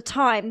at the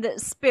time that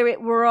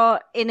spirit were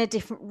in a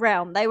different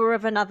realm. They were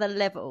of another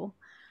level.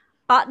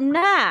 But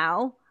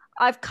now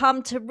I've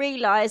come to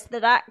realize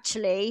that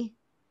actually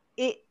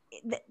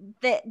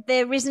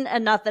there isn't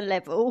another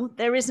level.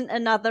 There isn't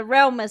another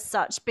realm as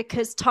such,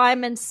 because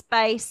time and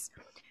space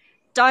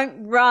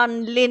don't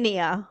run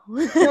linear.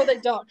 No, they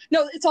don't.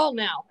 No, it's all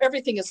now.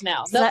 Everything is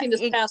now. Nothing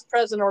is past,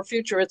 present, or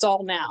future. It's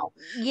all now.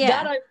 Yeah.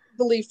 That I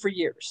believe for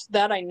years.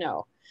 That I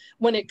know.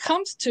 When it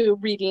comes to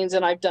readings,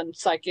 and I've done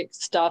psychic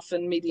stuff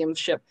and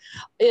mediumship,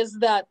 is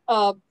that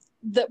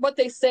what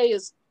they say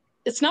is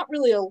it's not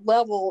really a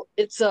level.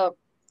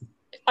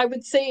 I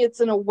would say it's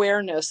an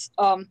awareness.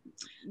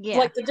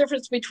 Like the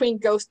difference between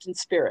ghost and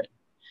spirit.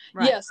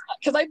 Right. Yes,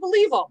 because I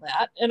believe all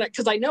that, and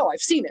because I know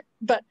I've seen it.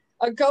 But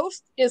a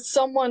ghost is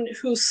someone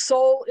whose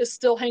soul is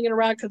still hanging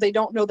around because they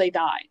don't know they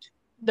died.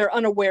 They're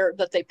unaware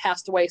that they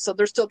passed away. So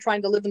they're still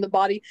trying to live in the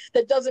body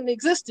that doesn't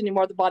exist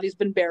anymore. The body's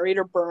been buried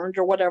or burned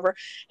or whatever.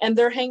 And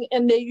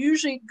they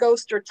usually,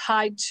 ghosts are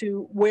tied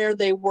to where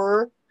they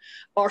were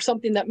or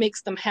something that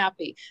makes them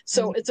happy.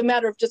 So it's a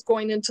matter of just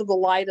going into the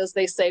light, as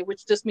they say,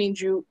 which just means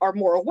you are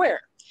more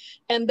aware.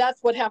 And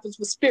that's what happens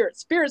with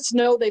spirits. Spirits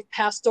know they've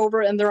passed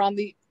over and they're on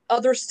the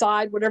other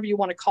side, whatever you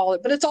want to call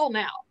it, but it's all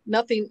now.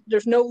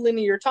 There's no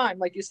linear time,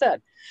 like you said,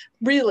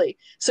 really.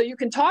 So you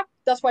can talk.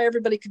 That's why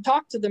everybody can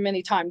talk to them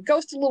anytime.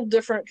 Ghosts a little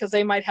different because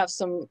they might have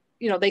some,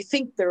 they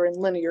think they're in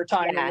linear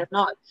time and they're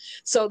not.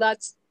 So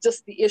that's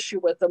just the issue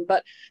with them.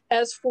 But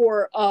as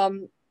for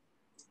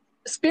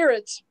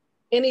spirits,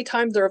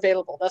 anytime they're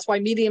available. That's why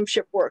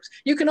mediumship works.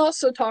 You can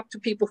also talk to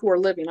people who are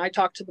living. I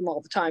talk to them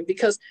all the time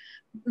because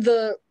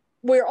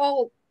we're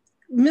all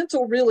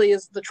mental really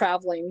is the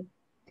traveling.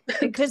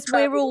 Because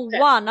we're all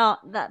one,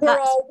 we're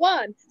all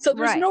one. So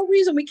there's no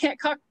reason we can't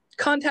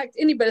contact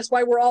anybody. That's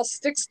why we're all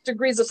 6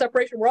 degrees of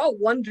separation. We're all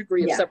 1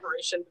 degree of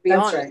separation, to be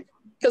honest. Right.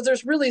 Because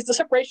there's really, the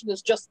separation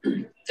is just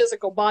the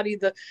physical body,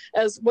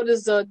 what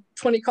does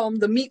 20 call them,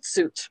 the meat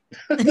suit.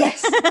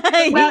 Yes.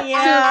 Well,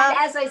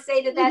 as I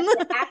say to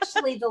that,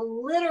 actually the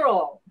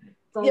literal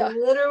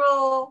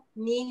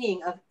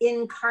meaning of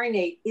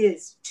incarnate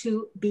is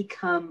to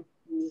become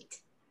meat.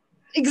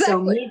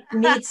 Exactly. So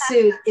meat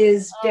suit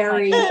is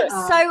very.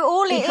 So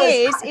all it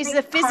is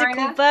the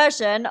physical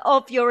version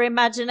of your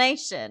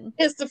imagination.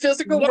 It's the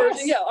physical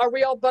version. Yeah. Are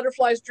we all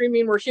butterflies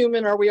dreaming we're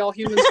human? Are we all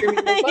humans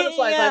dreaming we're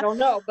butterflies? I don't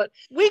know, but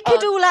we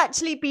could all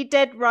actually be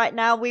dead right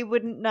now. We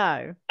wouldn't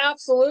know.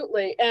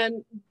 Absolutely,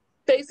 and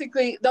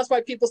basically, that's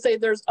why people say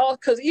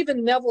because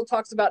even Neville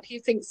talks about, he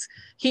thinks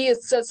he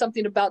has said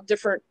something about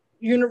different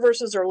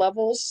universes or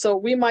levels. So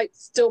we might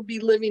still be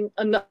living,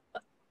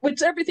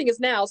 which everything is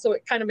now. So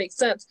it kind of makes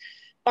sense.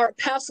 Our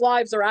past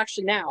lives are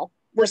actually now.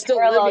 We're still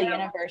parallel living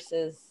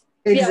universes.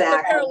 Exactly.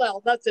 Yeah,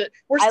 parallel. That's it.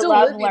 I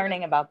love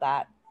learning about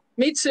that.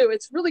 Me too.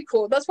 It's really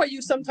cool. That's why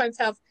you sometimes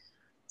have,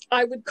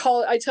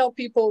 I tell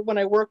people when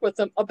I work with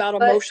them about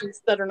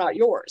emotions that are not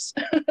yours.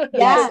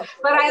 Yeah.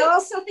 But I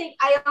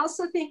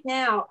also think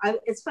now,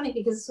 it's funny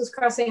because this was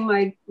crossing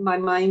my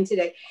mind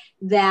today,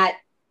 that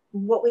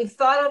what we've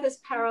thought of as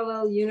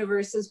parallel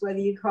universes, whether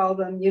you call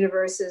them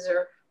universes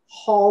or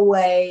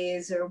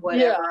hallways or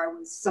whatever,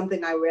 was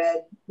something I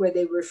read where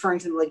they were referring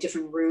to like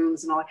different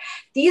rooms and all that.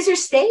 These are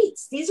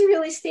states. These are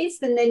really states.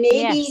 Then they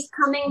may be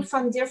coming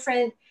from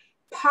different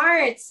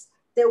parts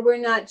that we're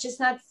not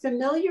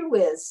familiar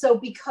with. So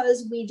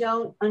because we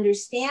don't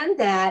understand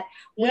that,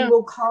 we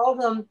will call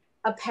them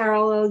a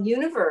parallel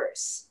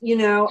universe, you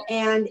know,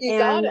 and you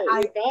got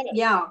it.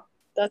 Yeah.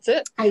 That's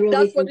it.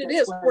 That's what it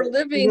is. We're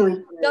living.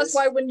 Really that's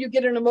why when you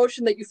get an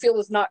emotion that you feel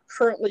is not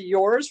currently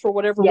yours for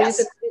whatever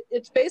reason,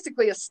 it's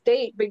basically a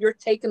state, but you're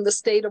taking the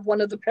state of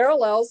one of the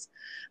parallels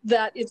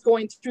that is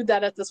going through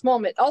that at this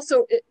moment.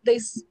 Also,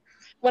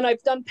 when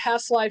I've done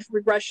past life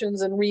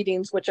regressions and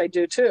readings, which I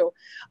do too,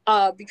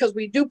 because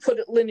we do put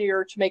it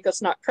linear to make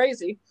us not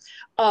crazy,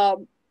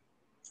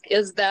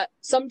 is that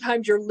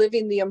sometimes you're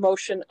living the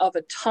emotion of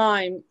a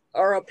time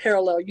or a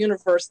parallel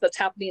universe that's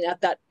happening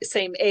at that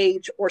same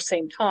age or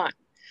same time.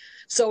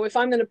 So if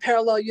I'm in a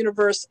parallel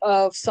universe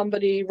of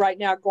somebody right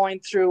now going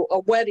through a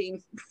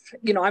wedding,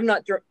 you know, I'm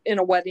not in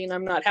a wedding,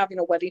 I'm not having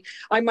a wedding.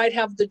 I might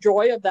have the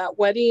joy of that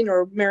wedding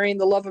or marrying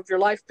the love of your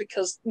life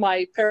because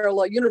my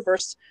parallel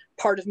universe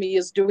part of me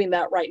is doing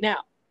that right now,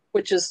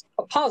 which is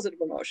a positive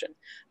emotion.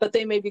 But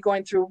they may be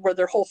going through where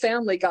their whole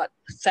family got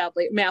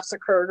sadly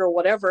massacred or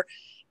whatever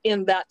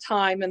in that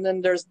time. And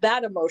then there's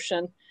that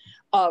emotion,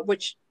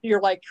 which you're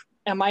like,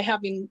 am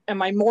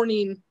I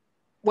mourning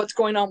what's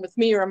going on with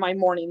me, or am I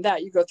mourning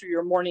that? You go through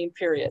your mourning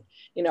period,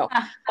 you know.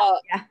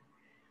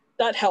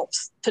 That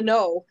helps to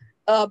know.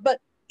 But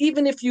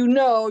even if you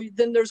know,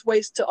 then there's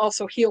ways to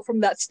also heal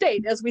from that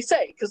state, as we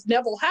say, because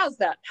Neville has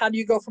that. How do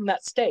you go from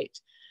that state?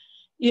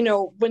 You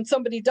know, when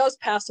somebody does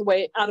pass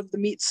away out of the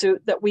meat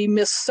suit that we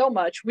miss so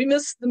much, we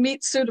miss the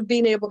meat suit of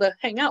being able to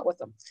hang out with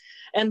them.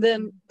 And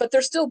then, but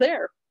they're still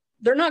there.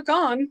 They're not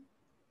gone.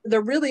 They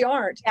really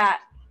aren't. Yeah.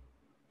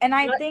 And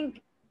I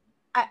think,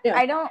 I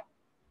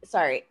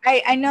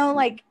know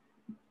like,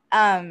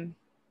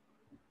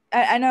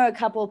 I know a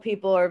couple of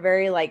people are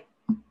very like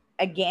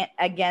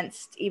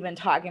against even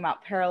talking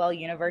about parallel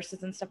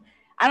universes and stuff.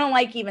 I don't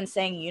like even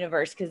saying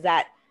universe because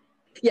that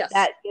gives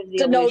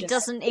the illusion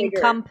doesn't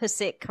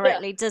encompass it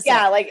correctly, does it?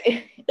 Yeah, like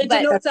it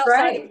denotes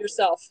outside of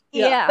yourself.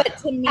 Yeah. But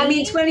to me, I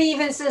mean, 20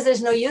 even says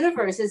there's no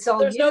universe. It's all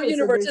there's no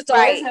universe. It's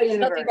always no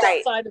universe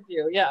outside of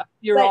you. Yeah,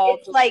 you're all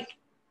it's like,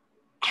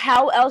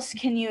 how else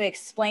can you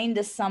explain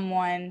to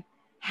someone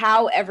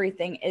how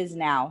everything is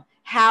now?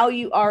 How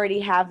you already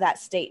have that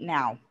state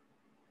now,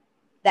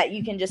 that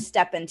you can just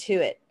step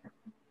into it.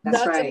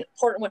 That's right. An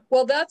important one.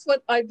 Well, that's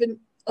what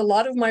a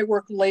lot of my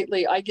work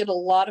lately, I get a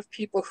lot of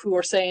people who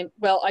are saying,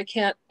 well, I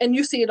can't, and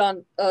you see it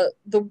on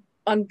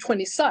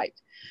 20's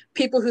site,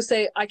 people who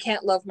say, I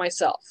can't love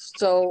myself.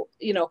 So,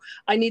 you know,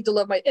 I need to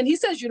love and he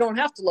says, you don't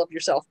have to love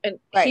yourself. And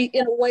he,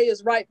 in a way,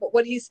 is right. But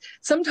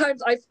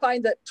sometimes I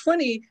find that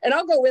 20, and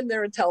I'll go in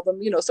there and tell them,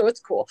 you know, so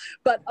it's cool.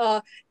 But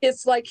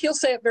it's like, he'll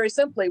say it very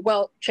simply,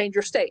 well, change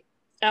your state.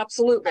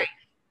 Absolutely.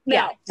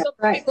 Now,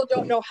 some people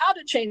don't know how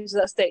to change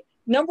that state.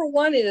 Number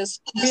one is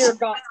we are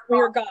God. We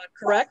are God,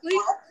 correctly?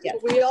 Yeah.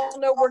 We all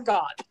know we're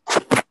God.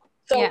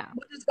 So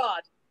what is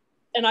God?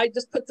 And I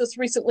just put this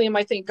recently in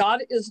my thing.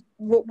 God is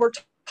what we're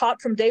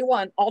taught from day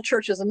one, all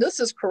churches, and this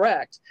is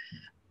correct,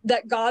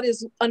 that God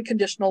is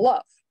unconditional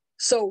love.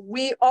 So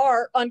we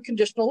are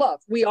unconditional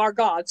love. We are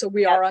God, so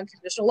we are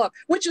unconditional love,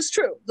 which is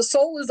true. The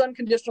soul is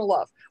unconditional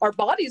love. Our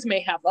bodies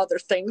may have other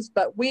things,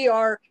 but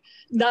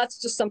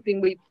that's just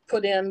something we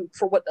put in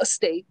for a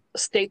state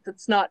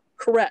that's not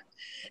correct.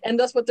 And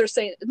that's what they're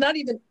saying. It's not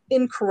even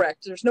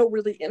incorrect. There's no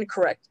really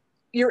incorrect.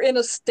 You're in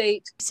a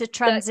state. It's a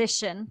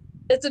transition.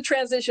 It's a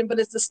transition, but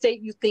it's the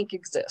state you think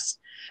exists.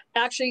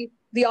 Actually,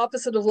 the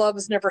opposite of love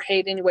is never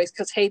hate anyways,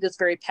 because hate is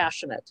very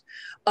passionate.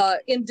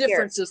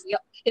 Indifference is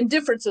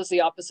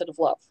the opposite of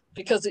love,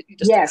 because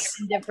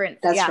indifference.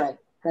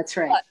 That's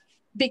right.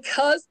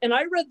 Because, and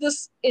I read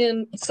this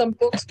in some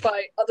books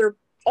by other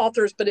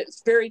authors, but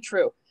it's very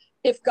true.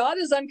 If God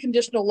is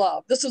unconditional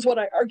love, this is what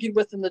I argued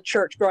with in the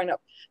church growing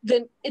up,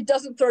 then it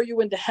doesn't throw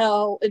you into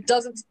hell. It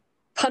doesn't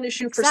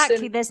punish you for sin.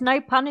 Exactly. There's no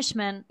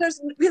punishment. It's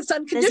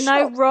unconditional. There's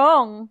no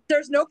wrong.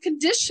 There's no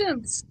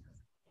conditions.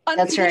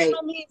 That's right.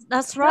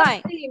 That's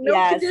right.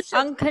 Conditions.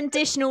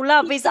 Unconditional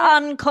love is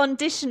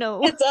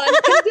unconditional. It's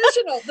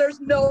unconditional. There's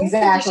no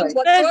conditions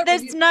whatsoever.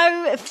 There's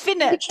no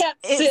finite.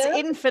 It's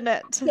sin.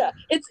 Infinite. Yeah,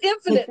 it's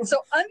infinite. So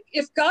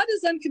if God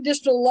is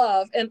unconditional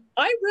love, and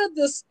I read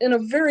this in a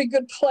very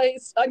good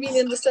place, I mean,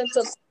 in the sense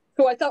of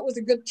who I thought was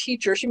a good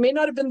teacher. She may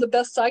not have been the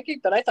best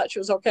psychic, but I thought she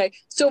was okay.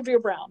 Sylvia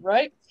Browne,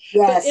 right?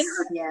 Yes.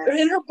 But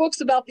in her books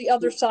about the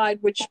other side,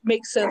 which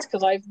makes sense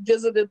because I've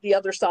visited the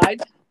other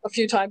side a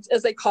few times,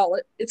 as they call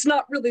it. It's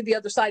not really the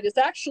other side. It's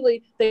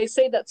actually, they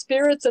say that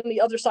spirits and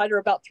the other side are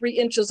about 3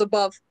 inches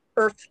above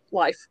Earth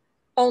life,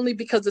 only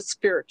because it's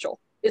spiritual.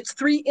 It's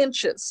 3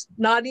 inches,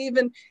 not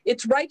even,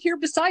 it's right here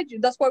beside you.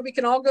 That's why we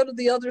can all go to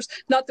the others.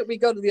 Not that we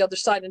go to the other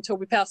side until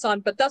we pass on,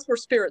 but that's where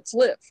spirits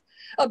live,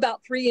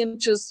 about 3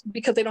 inches,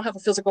 because they don't have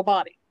a physical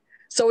body.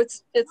 So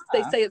it's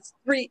they say it's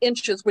 3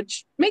 inches,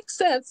 which makes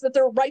sense that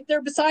they're right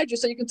there beside you.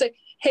 So you can say,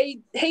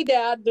 hey,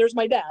 Dad, there's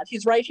my dad.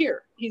 He's right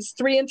here. He's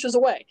 3 inches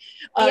away.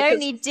 The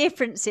only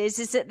difference is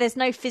that there's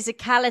no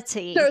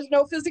physicality. There's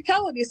no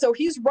physicality. So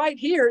he's right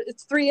here.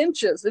 It's 3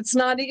 inches. It's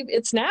not even,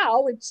 it's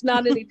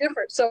not any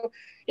different. So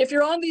if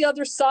you're on the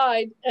other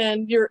side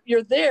and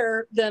you're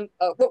there, then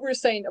what we're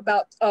saying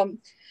about,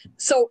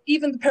 so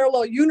even the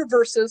parallel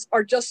universes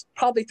are just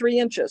probably 3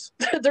 inches.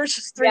 There's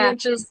just 3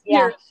 inches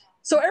here.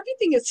 So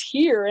everything is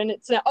here, and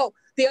it's now,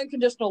 the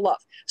unconditional love.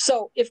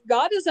 So if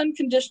God is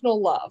unconditional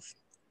love,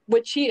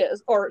 which he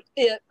is, or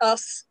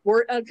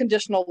we're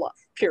unconditional love,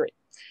 period.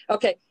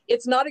 Okay,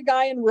 it's not a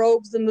guy in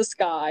robes in the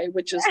sky,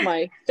 which is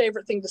my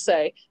favorite thing to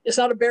say. It's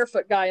not a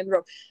barefoot guy in the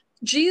robe.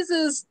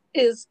 Jesus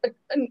is,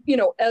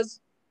 as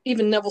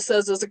even Neville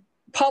says, is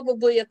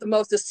probably at the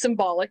most is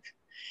symbolic.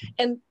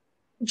 And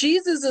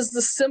Jesus is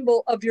the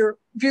symbol of your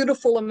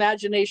beautiful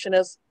imagination,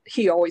 as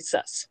he always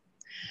says.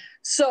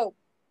 So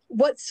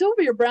what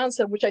Sylvia Browne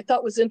said, which I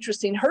thought was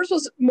interesting, hers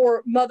was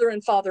more mother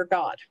and father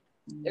God.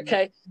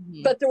 Okay.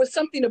 Mm-hmm. But there was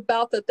something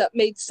about that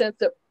made sense,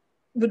 that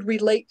would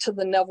relate to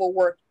the Neville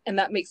work. And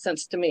that makes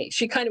sense to me.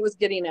 She kind of was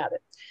getting at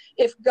it.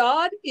 If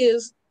God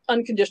is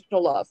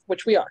unconditional love,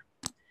 which we are,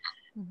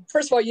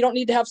 first of all, you don't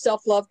need to have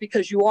self-love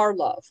because you are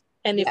love.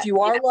 And if you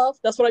are love,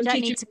 that's what I'm teaching.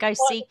 You don't need to go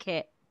seek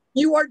it.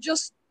 You are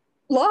just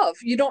love.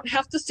 You don't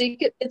have to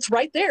seek it. It's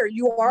right there.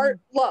 You are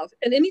love.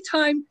 And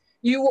anytime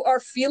you are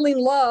feeling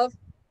love,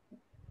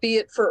 be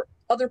it for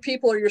other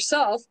people or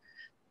yourself,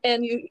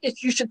 and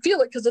you should feel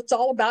it because it's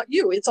all about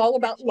you. It's all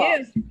about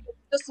love.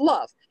 Just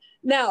love.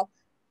 Now,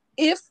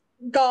 if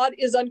God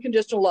is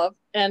unconditional love,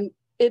 and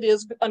it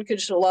is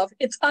unconditional love,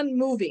 it's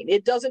unmoving.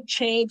 It doesn't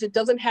change. It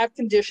doesn't have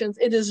conditions.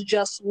 It is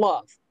just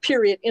love,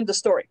 period, end of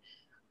story.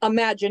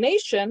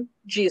 Imagination,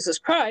 Jesus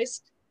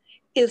Christ,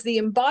 is the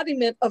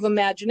embodiment of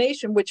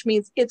imagination, which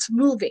means it's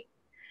moving.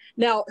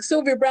 Now,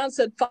 Sylvia Browne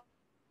said,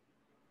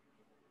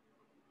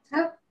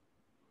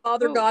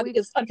 Father God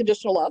is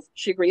unconditional love.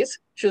 She agrees.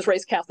 She was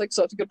raised Catholic,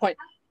 so it's a good point.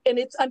 And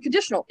it's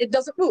unconditional. It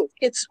doesn't move.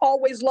 It's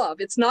always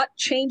love. It's not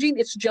changing.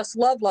 It's just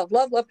love, love,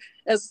 love, love.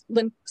 As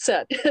Lynn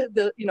said,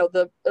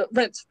 the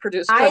Rent's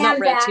producer. I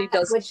am Rent,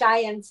 that which I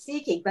am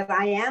seeking, but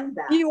I am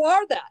that. You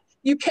are that.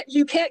 You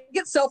can't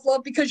get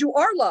self-love because you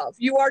are love.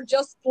 You are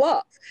just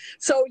love.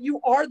 So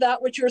you are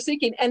that which you're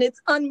seeking, and it's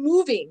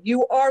unmoving.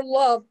 You are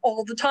love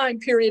all the time,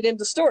 period,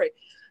 end of story.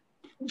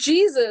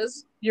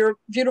 Jesus, your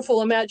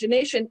beautiful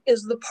imagination,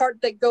 is the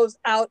part that goes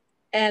out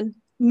and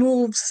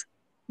moves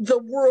the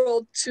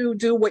world to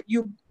do what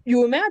you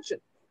imagine.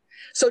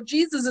 So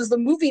Jesus is the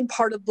moving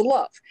part of the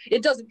love.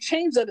 It doesn't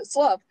change that it's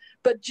love,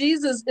 but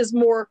Jesus is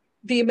more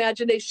the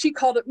imagination. She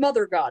called it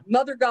Mother God.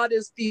 Mother God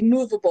is the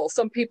movable.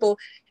 Some people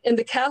in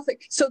the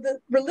Catholic, so the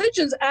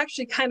religions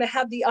actually kind of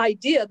had the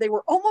idea, they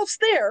were almost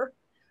there,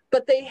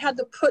 but they had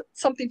to put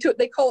something to it.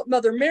 They call it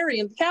Mother Mary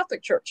in the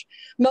Catholic Church.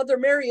 Mother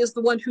Mary is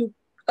the one who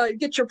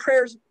get your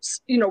prayers,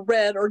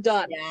 read or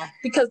done,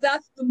 because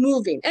that's the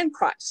moving, and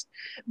Christ.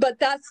 But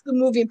that's the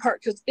moving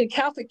part, because in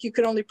Catholic, you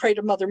can only pray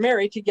to Mother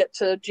Mary to get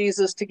to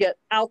Jesus, to get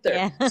out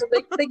there. Yeah. So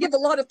they give a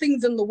lot of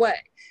things in the way,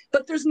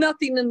 but there's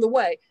nothing in the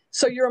way.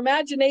 So your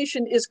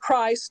imagination is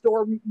Christ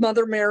or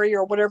Mother Mary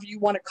or whatever you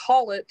want to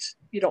call it.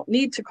 You don't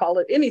need to call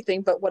it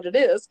anything, but what it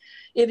is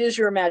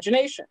your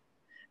imagination.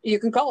 You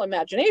can call it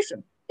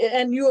imagination,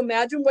 and you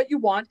imagine what you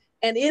want,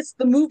 and it's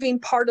the moving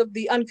part of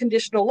the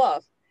unconditional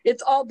love.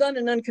 It's all done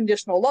in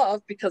unconditional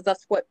love, because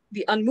that's what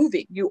the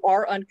unmoving, you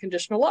are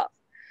unconditional love.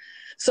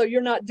 So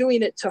you're not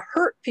doing it to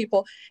hurt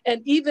people.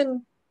 And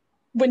even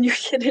when you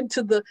get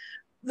into the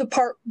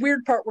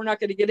weird part we're not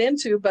going to get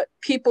into, but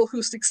people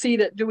who succeed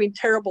at doing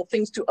terrible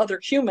things to other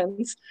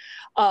humans,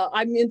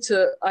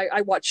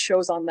 I watch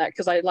shows on that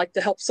because I like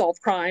to help solve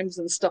crimes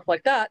and stuff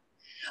like that,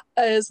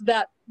 is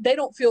that they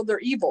don't feel they're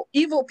evil.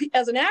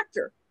 As an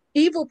actor,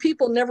 evil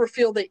people never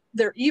feel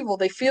they're evil.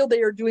 They feel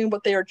they are doing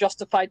what they are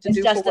justified to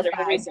do for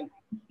whatever reason.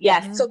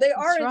 Yes. So they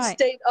are in a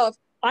state of,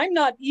 I'm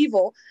not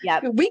evil.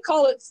 Yep. We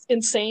call it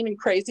insane and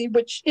crazy,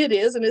 which it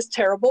is, and it's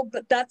terrible,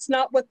 but that's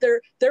not what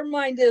their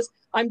mind is.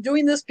 I'm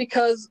doing this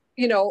because,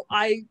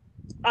 I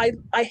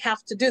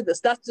have to do this.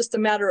 That's just a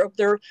matter of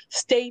their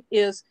state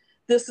is,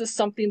 this is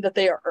something that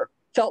they are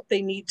felt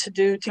they need to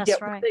do to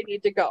get where they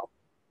need to go.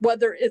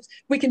 Whether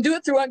we can do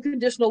it through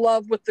unconditional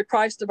love with the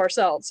Christ of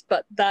ourselves,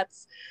 but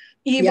that's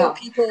evil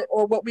people,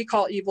 or what we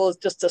call evil, is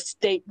just a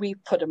state we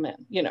put them in,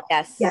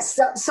 Yes.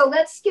 So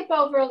let's skip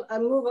over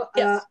and move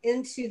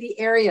into the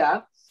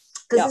area,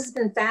 because this has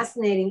been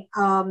fascinating.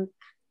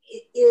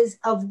 is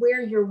of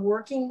where you're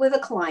working with a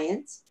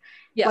client,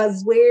 yes.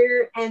 but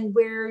where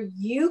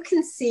you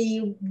can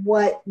see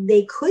what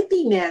they could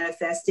be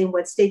manifesting,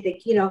 what state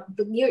they,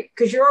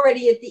 because you're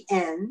already at the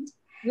end.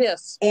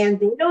 Yes. And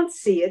they don't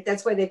see it.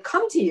 That's why they've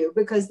come to you,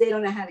 because they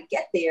don't know how to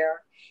get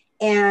there.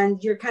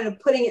 And you're kind of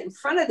putting it in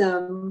front of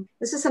them.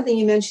 This is something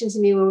you mentioned to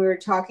me when we were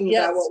talking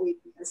about what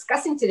we've been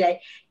discussing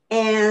today.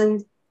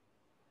 And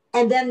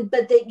then,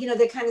 but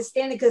they're kind of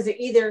standing because they're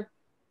either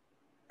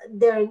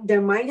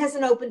their mind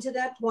hasn't opened to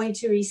that point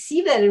to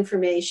receive that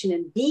information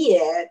and be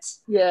it,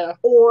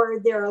 or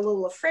they're a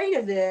little afraid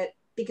of it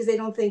because they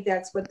don't think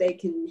that's what they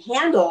can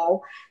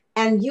handle.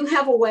 And you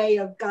have a way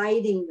of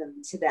guiding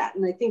them to that.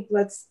 And I think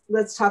let's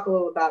talk a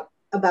little about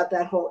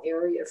that whole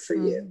area for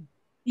you.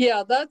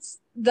 Yeah, that's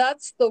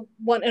the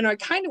one. And I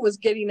kind of was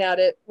getting at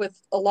it with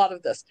a lot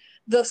of this,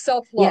 the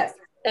self-love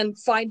and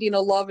finding a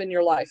love in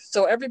your life.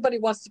 So everybody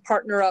wants to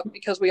partner up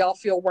because we all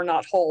feel we're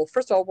not whole.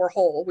 First of all, we're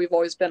whole. We've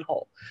always been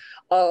whole.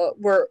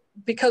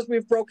 Because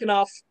we've broken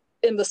off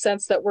in the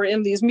sense that we're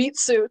in these meat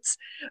suits.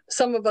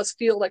 Some of us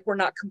feel like we're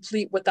not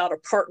complete without a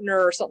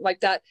partner or something like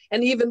that.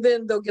 And even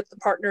then they'll get the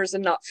partners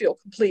and not feel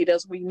complete,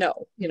 as we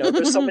know.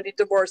 There's so many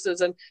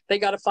divorces and they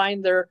got to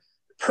find their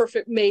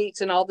perfect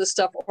mate and all this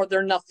stuff, or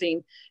they're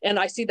nothing. And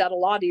I see that a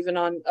lot, even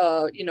on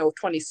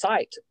 20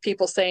 site,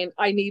 people saying,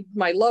 I need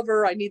my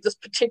lover, I need this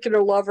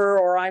particular lover,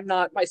 or I'm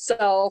not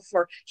myself,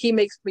 or he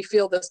makes me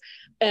feel this.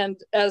 And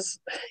as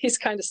he's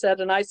kind of said,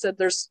 and I said,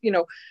 there's,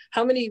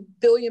 how many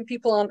billion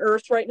people on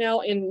earth right now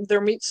in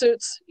their meat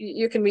suits?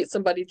 You can meet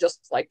somebody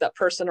just like that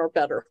person or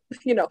better.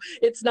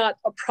 It's not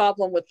a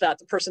problem with that,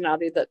 the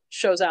personality that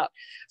shows out.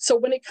 So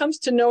when it comes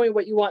to knowing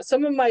what you want,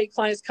 some of my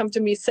clients come to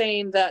me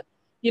saying that,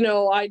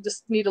 I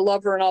just need a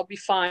lover and I'll be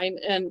fine.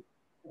 And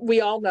we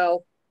all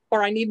know,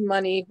 or I need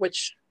money,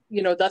 which,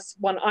 that's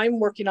one I'm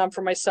working on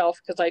for myself,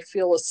 because I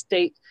feel a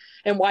state.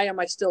 And why am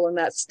I still in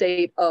that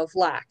state of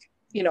lack?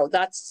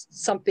 That's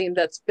something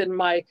that's been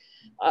my,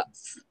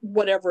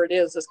 whatever it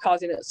is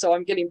causing it. So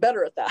I'm getting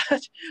better at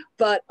that.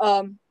 But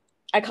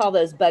I call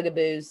those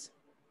bugaboos.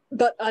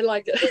 But I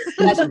like it.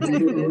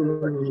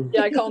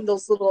 Yeah, I call them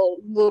those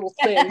little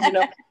things,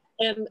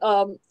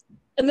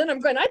 And then I'm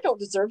going, I don't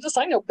deserve this.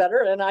 I know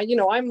better. And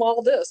I'm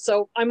all this.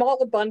 So I'm all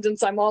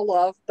abundance. I'm all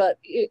love. But,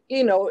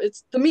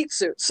 it's the meat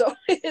suit. So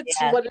it's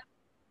what,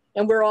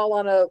 and we're all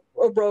on a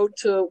road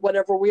to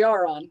whatever we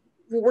are on.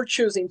 We're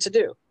choosing to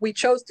do. We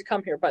chose to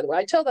come here, by the way.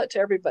 I tell that to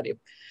everybody.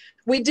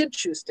 We did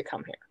choose to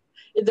come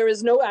here. There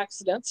is no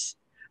accidents.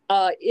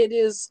 I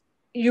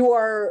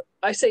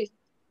say,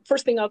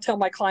 first thing I'll tell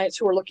my clients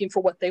who are looking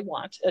for what they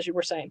want, as you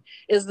were saying,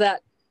 is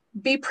that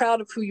be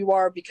proud of who you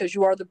are, because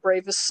you are the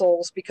bravest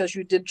souls, because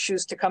you did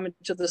choose to come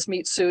into this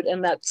meat suit.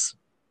 And that's,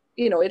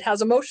 it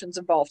has emotions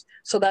involved.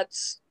 So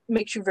that's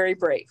makes you very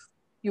brave.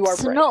 You are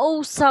brave. Not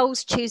all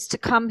souls choose to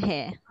come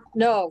here.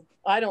 No,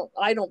 I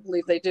don't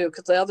believe they do,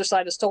 because the other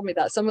side has told me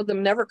that. Some of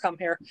them never come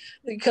here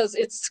because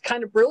it's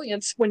kind of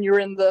brilliant when you're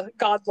in the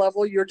God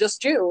level. You're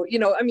just you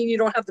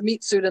don't have the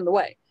meat suit in the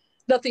way.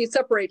 Nothing is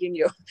separating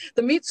you.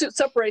 The meat suit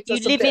separates us.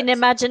 You live in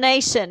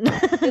imagination.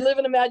 You live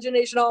in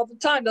imagination all the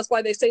time. That's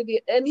why they say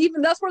and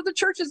even that's where the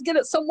churches get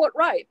it somewhat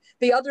right.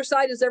 The other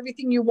side is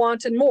everything you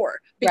want and more,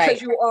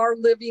 because you are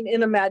living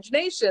in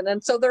imagination.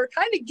 And so they're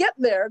kind of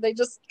getting there. They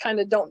just kind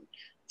of don't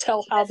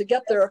tell how to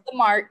get there. The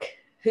mark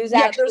who's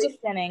actually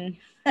sinning.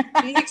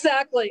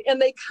 Exactly.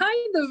 And they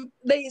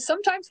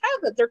sometimes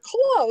have it. They're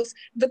close,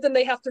 but then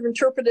they have to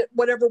interpret it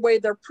whatever way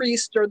their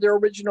priest or their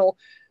original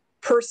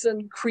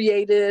person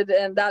created,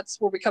 and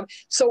that's where we come.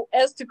 So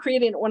as to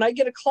creating, when I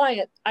get a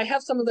client, I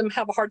have some of them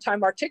have a hard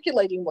time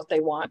articulating what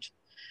they want.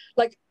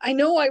 Like, and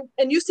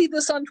you see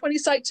this on 20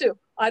 site too.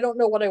 I don't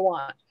know what I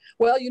want.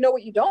 Well, you know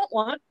what you don't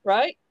want,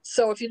 right?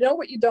 So if you know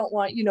what you don't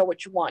want, you know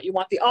what you want. You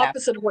want the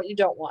opposite of what you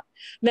don't want.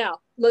 Now,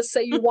 let's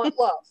say you want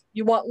love.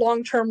 You want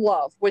long-term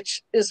love,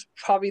 which is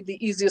probably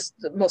the easiest,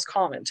 the most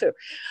common too,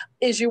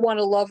 is you want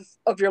a love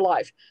of your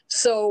life.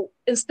 So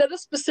instead of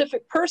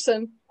specific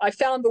person, I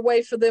found the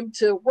way for them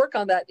to work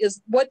on that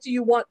is, what do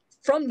you want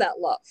from that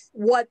love?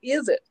 What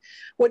is it?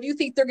 What do you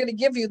think they're going to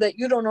give you that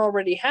you don't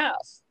already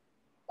have,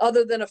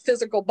 other than a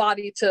physical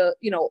body to,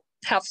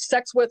 have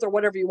sex with, or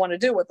whatever you want to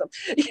do with them,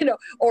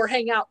 or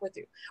hang out with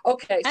you.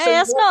 Okay. Hey, so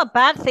that's not a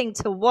bad thing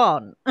to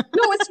want. No,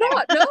 it's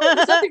not. No,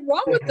 there's nothing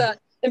wrong with that.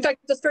 In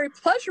fact, that's very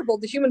pleasurable.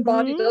 The human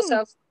body does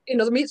have,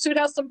 the meat suit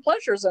has some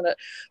pleasures in it.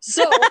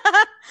 So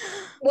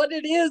what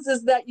it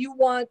is that you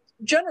want,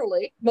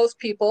 generally, most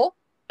people,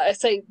 I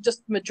say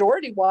just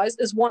majority wise,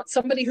 is want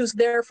somebody who's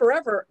there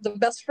forever, the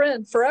best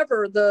friend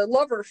forever, the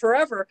lover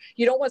forever.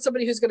 You don't want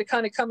somebody who's going to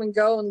kind of come and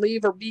go and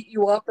leave or beat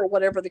you up or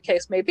whatever the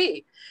case may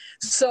be.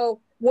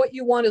 So what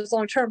you want is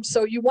long term.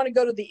 So you want to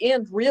go to the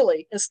end,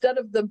 really, instead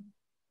of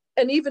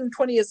and even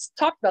 20 has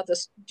talked about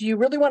this. Do you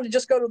really want to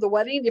just go to the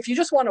wedding? If you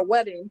just want a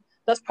wedding,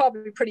 that's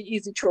probably pretty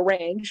easy to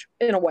arrange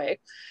in a way.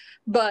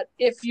 But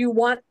if you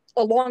want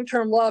a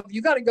long-term love,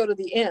 you got to go to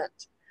the end.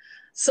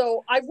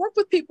 So I've worked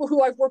with people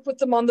who I've worked with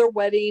them on their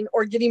wedding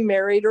or getting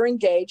married or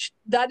engaged.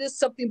 That is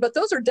something, but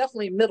those are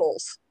definitely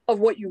middles of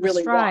what you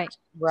really want.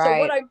 Right. So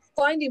what I'm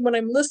finding when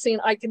I'm listening,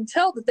 I can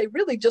tell that they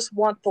really just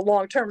want the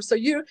long term. So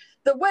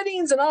the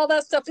weddings and all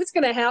that stuff, it's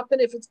going to happen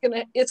if it's going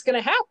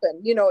to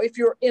happen, you know, if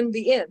you're in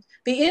the end.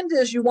 The end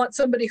is you want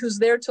somebody who's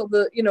there till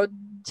the, you know,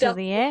 till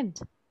the end.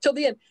 Till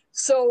the end.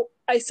 So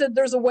I said,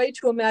 there's a way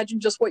to imagine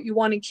just what you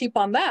want and keep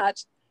on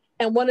that.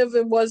 And one of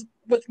them was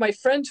with my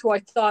friend who I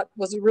thought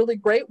was a really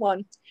great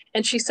one.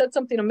 And she said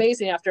something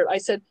amazing after it. I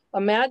said,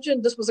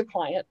 imagine, this was a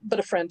client, but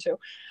a friend too.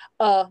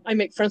 I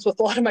make friends with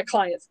a lot of my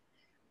clients.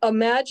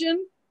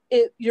 Imagine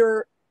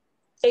you're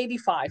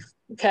 85,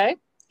 okay?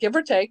 Give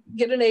or take,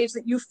 get an age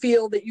that you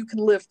feel that you can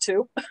live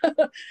to,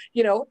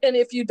 you know, and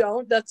if you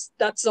don't, that's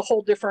a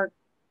whole different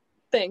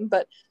thing.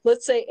 But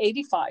let's say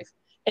 85,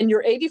 and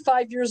you're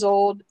 85 years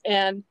old,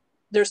 and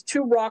there's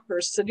 2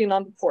 rockers sitting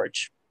on the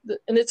porch.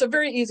 And it's a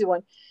very easy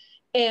one.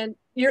 And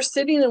you're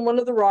sitting in one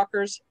of the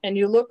rockers, and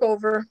you look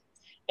over,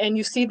 and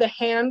you see the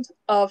hand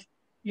of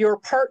your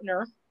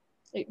partner,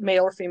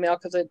 male or female,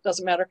 because it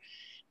doesn't matter.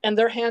 And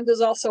their hand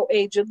is also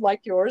aged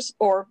like yours,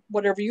 or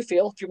whatever you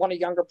feel. If you want a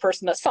younger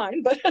person, that's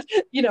fine. But,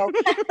 you know,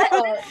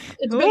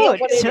 ooh,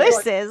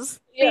 choices.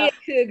 Yeah.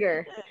 Be a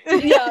cougar.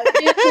 Yeah,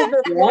 be a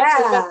cougar.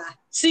 Yeah.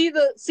 See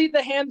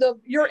the hand of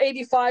your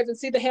 85 and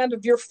see the hand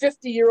of your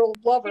 50-year-old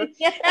lover.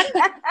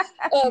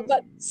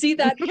 But see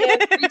that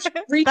hand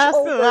reach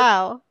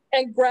over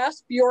and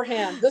grasp your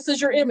hand. This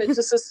is your image.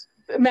 This is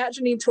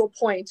imagining to a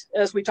point,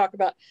 as we talk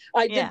about.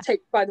 I did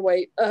take, by the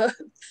way,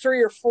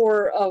 3 or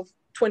 4 of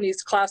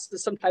 20s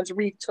classes, sometimes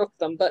retook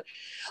them, but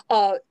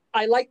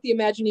I like the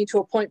imagining to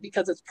a point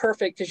because it's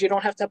perfect, because you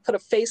don't have to put a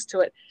face to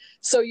it.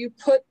 So you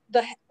put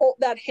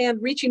that hand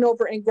reaching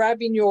over and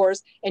grabbing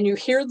yours, and you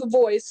hear the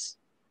voice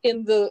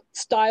in the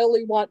style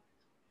you want.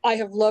 I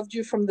have loved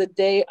you from the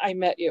day I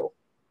met you.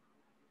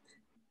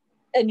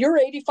 And you're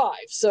 85,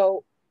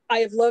 so I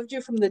have loved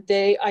you from the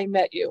day I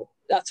met you.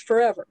 That's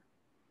forever.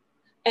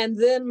 And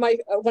then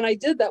when I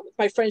did that with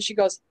my friend, she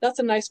goes, that's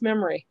a nice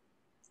memory.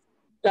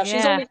 Now,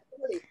 she's only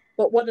 40,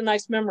 but what a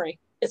nice memory.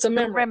 It's a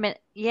memory.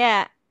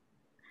 Yeah.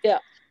 Yeah.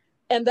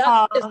 And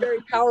that is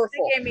very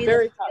powerful.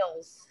 Very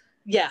powerful.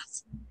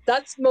 Yes.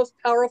 That's most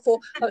powerful.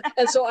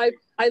 And so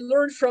I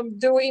learned from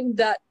doing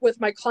that with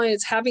my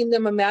clients, having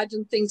them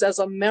imagine things as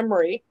a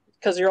memory,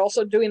 because you're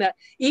also doing that.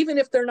 Even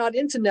if they're not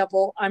into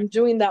Neville, I'm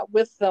doing that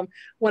with them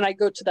when I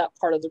go to that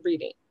part of the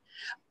reading.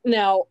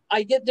 Now,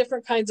 I get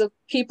different kinds of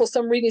people.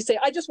 Some readings say,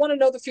 I just want to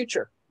know the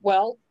future.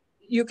 Well,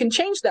 you can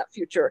change that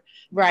future.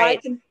 Right.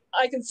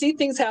 I can see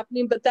things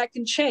happening, but that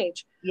can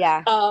change.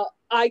 Yeah.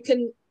 I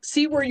can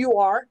see where you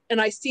are,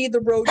 and I see the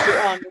road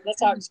you're on.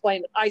 That's how I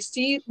explain it. I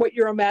see what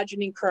you're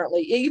imagining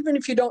currently. Even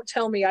if you don't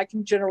tell me, I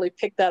can generally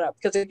pick that up,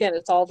 because again,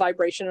 it's all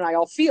vibration and I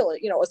all feel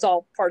it. You know, it's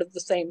all part of the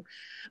same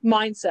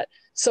mindset.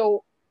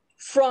 So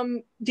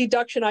from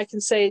deduction, I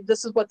can say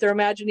this is what they're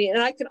imagining,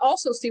 and I can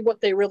also see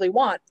what they really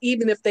want,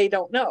 even if they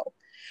don't know,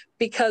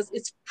 because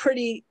it's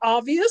pretty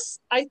obvious.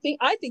 I think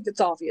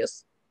it's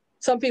obvious.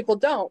 Some people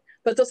don't,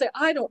 but they'll say,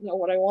 I don't know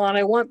what I want.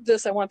 I want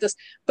this. I want this.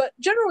 But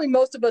generally,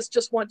 most of us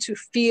just want to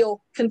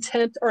feel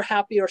content or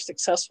happy or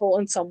successful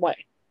in some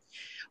way,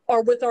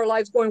 or with our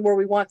lives going where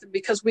we want them,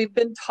 because we've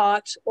been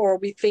taught, or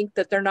we think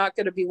that they're not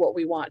going to be what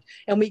we want,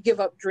 and we give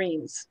up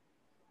dreams.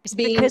 It's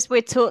because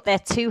we're taught they're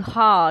too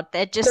hard.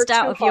 They're just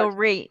out of your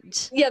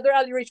reach. Yeah, they're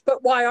out of your reach.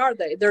 But why are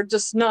they? They're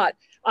just not.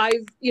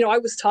 I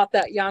was taught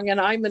that young, and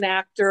I'm an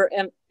actor,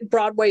 and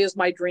Broadway is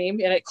my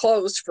dream, and it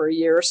closed for a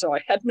year, so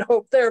I had no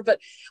hope there. But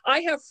I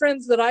have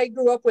friends that I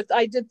grew up with,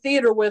 I did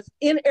theater with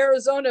in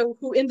Arizona,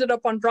 who ended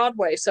up on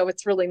Broadway. So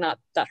it's really not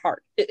that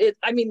hard.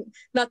 I mean,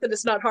 not that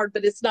it's not hard,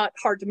 but it's not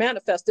hard to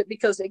manifest it,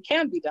 because it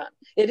can be done.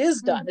 It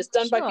is done. It's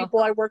done by people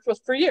I worked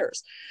with for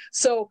years.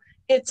 So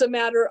it's a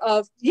matter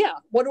of,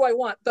 what do I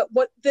want? But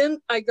what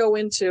then I go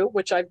into,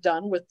 which I've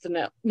done with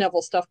the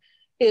Neville stuff,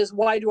 is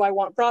why do I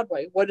want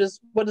Broadway? What does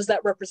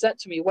that represent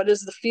to me? What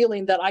is the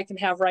feeling that I can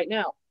have right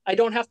now? I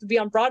don't have to be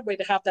on Broadway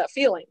to have that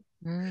feeling.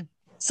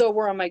 So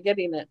where am I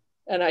getting it?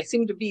 And I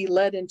seem to be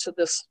led into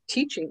this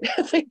teaching.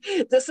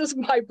 This is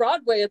my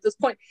Broadway at this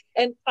point.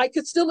 And I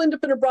could still end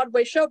up in a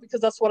Broadway show,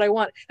 because that's what I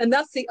want. And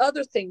that's the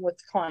other thing with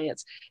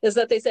clients, is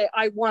that they say,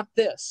 I want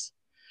this.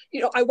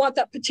 I want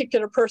that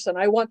particular person.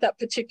 I want that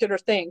particular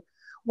thing.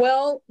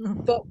 Well,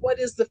 but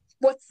what's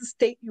the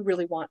state you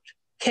really want?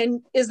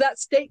 Is that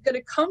state going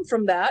to come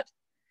from that?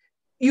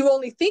 You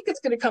only think it's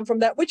going to come from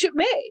that, which it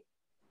may.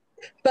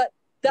 But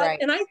that, right.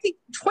 And I think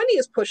 20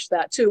 has pushed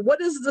that too.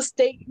 What is the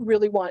state you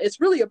really want?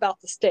 It's really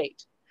about the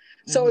state.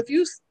 So if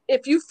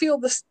you feel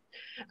this,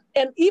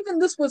 and even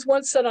this was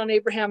once said on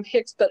Abraham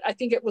Hicks, but I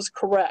think it was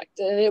correct,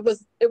 and it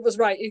was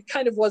right. It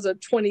kind of was a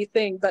 20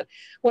 thing. But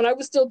when I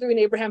was still doing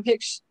Abraham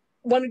Hicks,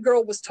 one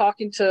girl was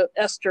talking to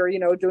Esther,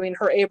 doing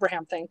her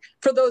Abraham thing.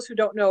 For those who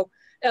don't know,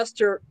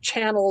 Esther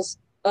channels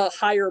a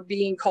higher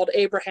being called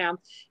Abraham,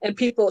 and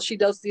she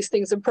does these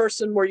things in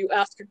person where you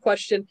ask a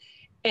question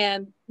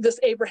and this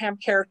Abraham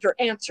character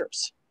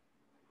answers,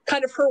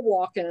 kind of her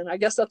walk-in. I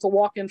guess that's a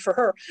walk-in for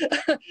her.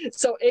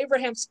 So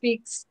Abraham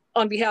speaks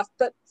on behalf,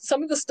 but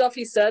some of the stuff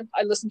he said,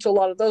 I listened to a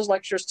lot of those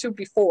lectures too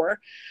before,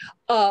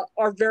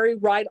 are very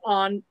right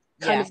on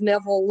kind of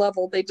Neville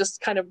level. They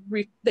just kind of,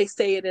 they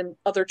say it in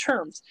other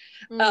terms.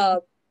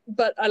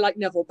 But I like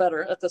Neville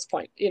better at this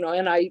point, you know,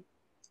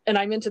 and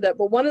I'm into that.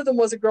 But one of them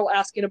was a girl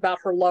asking about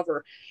her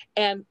lover.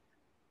 And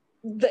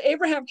the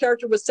Abraham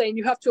character was saying,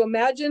 you have to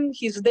imagine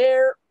he's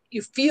there,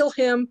 you feel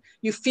him,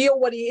 you feel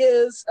what he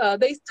is.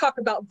 They talk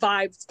about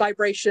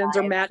vibrations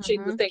or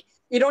matching the thing.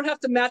 You don't have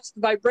to match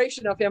the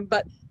vibration of him,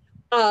 but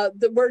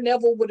where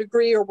Neville would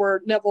agree, or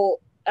where Neville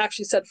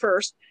actually said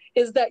first,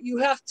 is that you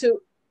have to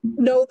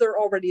know they're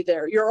already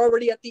there. You're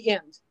already at the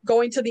end.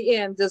 Going to the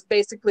end is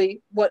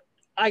basically what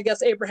I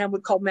guess Abraham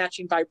would call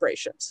matching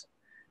vibrations.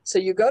 So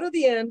you go to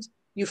the end,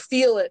 you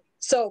feel it.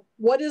 So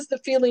what is the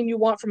feeling you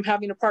want from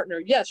having a partner?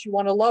 Yes, you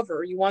want a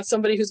lover. You want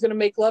somebody who's going to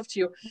make love to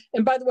you.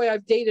 And by the way,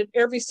 I've dated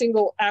every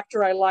single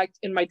actor I liked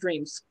in my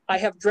dreams. I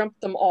have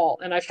dreamt them all,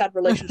 and I've had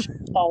relationships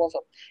with all of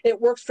them. It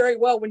works very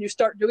well when you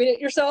start doing it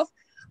yourself.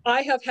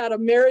 I have had a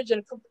marriage,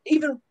 and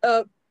even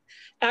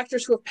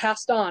actors who have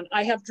passed on,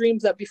 I have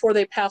dreams that before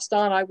they passed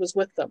on, I was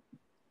with them.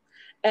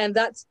 And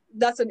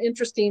that's an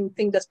interesting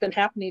thing that's been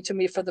happening to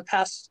me for the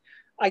past,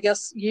 I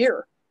guess,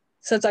 year,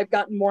 since I've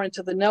gotten more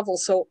into the Neville.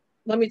 So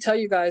let me tell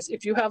you guys,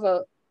 if you have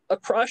a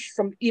crush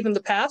from even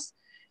the past,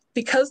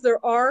 because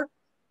there are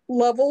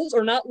levels,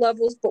 or not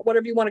levels, but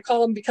whatever you want to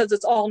call them, because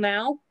it's all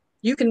now,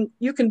 you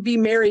can be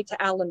married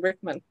to Alan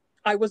Rickman.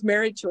 I was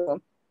married to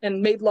him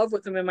and made love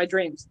with him in my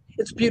dreams.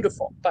 It's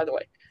beautiful, by the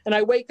way. And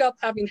I wake up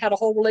having had a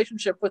whole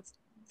relationship with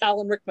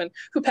Alan Rickman,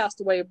 who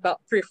passed away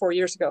about 3 or 4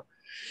 years ago.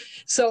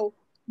 So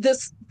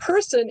this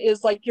person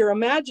is like you're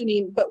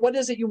imagining, but what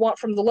is it you want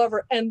from the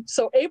lover? And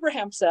so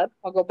Abraham said,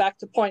 I'll go back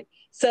to point,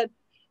 said,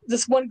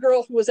 this one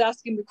girl who was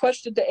asking the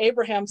question to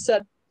Abraham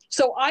said,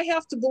 so I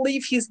have to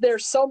believe he's there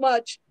so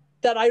much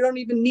that I don't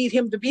even need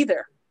him to be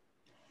there.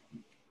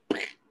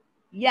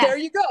 Yes. There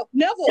you go.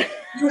 Neville,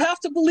 you have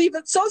to believe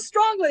it so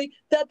strongly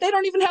that they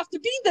don't even have to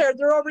be there.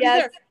 They're already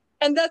there.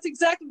 And that's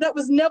exactly, that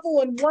was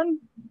Neville and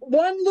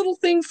one little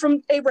thing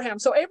from Abraham.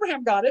 So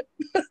Abraham got it,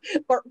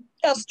 or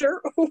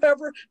Esther,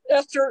 whoever,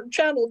 Esther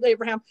channeled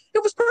Abraham.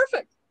 It was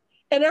perfect.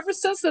 And ever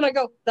since then I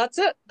go, that's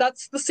it.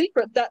 That's the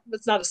secret.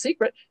 That's not a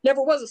secret.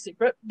 Never was a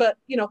secret, but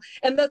you know,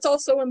 and that's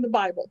also in the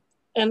Bible.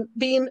 And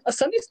being a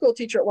Sunday school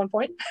teacher at one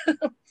point,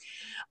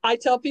 I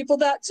tell people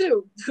that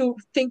too, who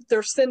think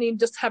they're sinning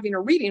just having a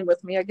reading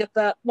with me. I get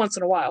that once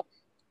in a while.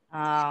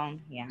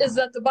 Yeah. Is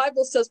that the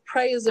Bible says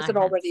pray as if it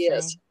already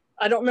is.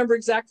 I don't remember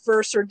exact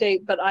verse or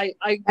date, but I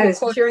that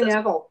is pure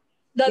Neville.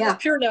 That is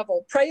pure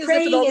Neville. Pray as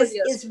if it already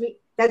is.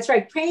 That's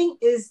right. Praying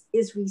is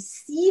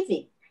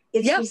receiving.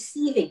 It's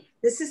receiving.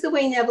 This is the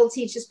way Neville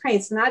teaches praying.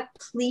 It's not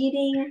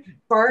pleading,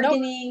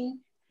 bargaining,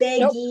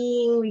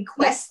 begging,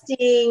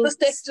 requesting.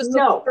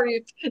 No.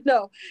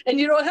 And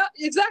you know how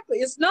exactly,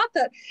 it's not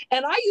that.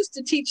 And I used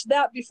to teach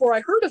that before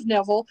I heard of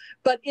Neville,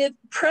 but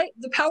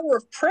the power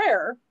of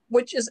prayer,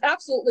 which is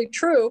absolutely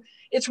true.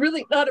 It's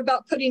really not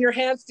about putting your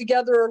hands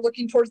together or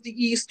looking towards the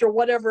east or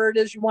whatever it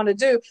is you want to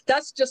do.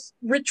 That's just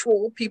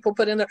ritual people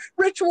put in there.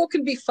 Ritual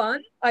can be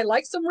fun. I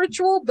like some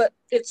ritual, but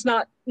it's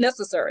not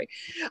necessary.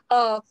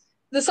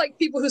 It's like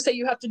people who say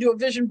you have to do a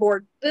vision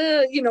board,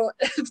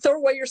 throw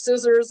away your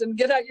scissors and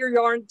get out your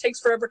yarn. It takes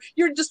forever.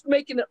 You're just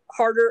making it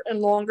harder and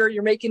longer.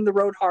 You're making the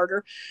road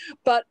harder.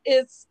 But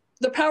it's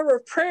the power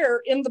of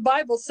prayer in the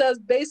Bible says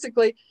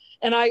basically,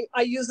 and I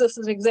use this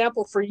as an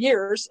example for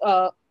years,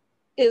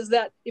 is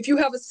that if you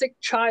have a sick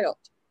child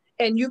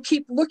and you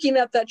keep looking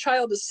at that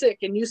child as sick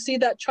and you see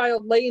that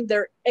child laying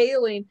there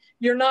ailing,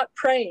 you're not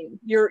praying.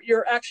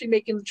 You're actually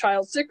making the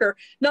child sicker.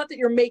 Not that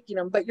you're making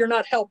them, but you're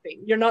not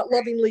helping. You're not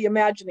lovingly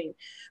imagining.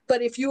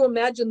 But if you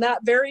imagine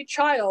that very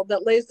child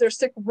that lays there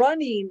sick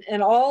running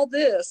and all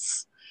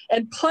this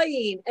and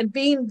playing and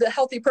being the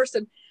healthy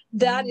person,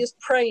 that is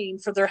praying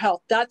for their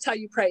health. That's how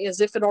you pray, as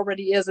if it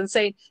already is, and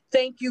saying,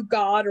 thank you,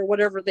 God, or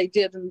whatever they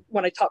did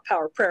when I taught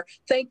power of prayer.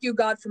 Thank you,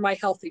 God, for my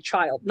healthy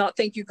child, not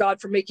thank you,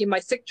 God, for making my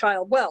sick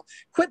child well.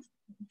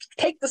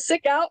 Take the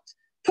sick out,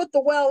 put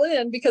the well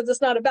in, because it's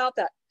not about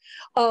that.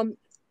 And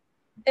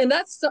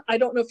that's, I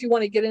don't know if you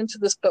want to get into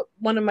this, but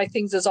one of my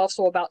things is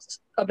also about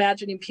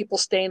imagining people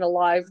staying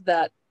alive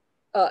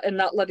and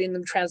not letting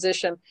them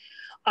transition.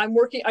 I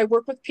work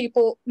with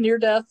people near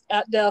death,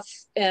 at death,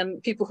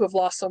 and people who have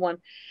lost someone.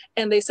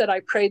 And they said,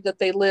 I prayed that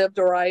they lived,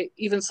 or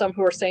even some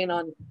who are saying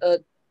on,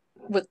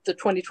 with the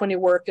 2020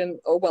 work and,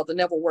 the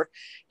Neville work,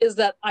 is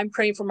that I'm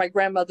praying for my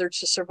grandmother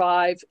to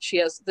survive. She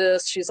has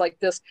this, she's like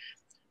this.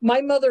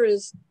 My mother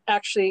is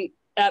actually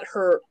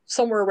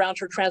somewhere around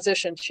her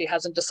transition. She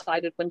hasn't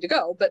decided when to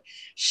go, but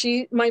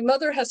my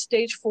mother has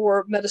stage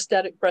 4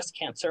 metastatic breast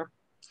cancer.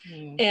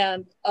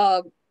 And,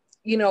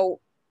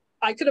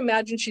 I could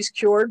imagine she's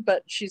cured,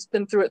 but she's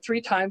been through it 3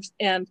 times.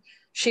 And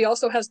she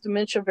also has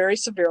dementia very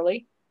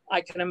severely.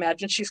 I can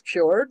imagine she's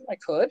cured. I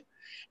could.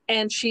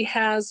 And she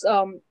has,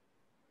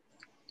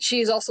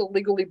 she's also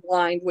legally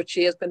blind, which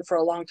she has been for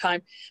a long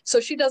time. So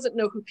she doesn't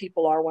know who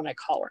people are when I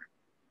call her.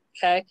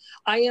 Okay.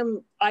 I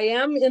am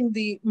in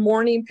the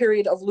mourning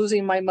period of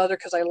losing my mother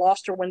because I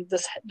lost her when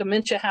this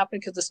dementia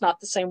happened, because it's not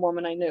the same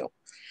woman I knew.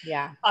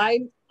 Yeah.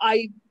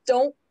 I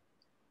don't,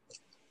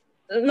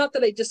 not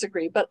that I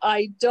disagree, but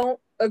I don't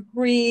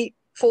agree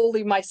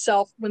fully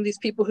myself when these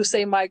people who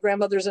say my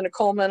grandmother's in a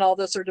coma and all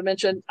this or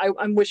dementia,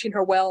 I'm wishing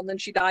her well and then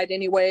she died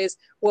anyways.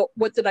 Well,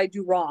 what did I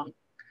do wrong?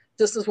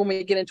 This is when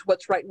we get into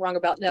what's right and wrong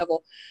about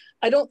Neville.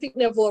 I don't think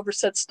Neville ever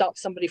said stop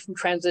somebody from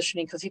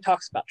transitioning, because he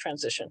talks about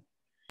transition.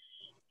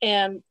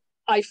 And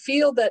I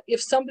feel that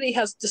if somebody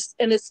has,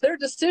 and it's their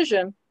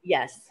decision.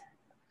 Yes.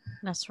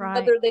 That's right.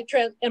 Whether they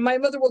and my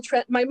mother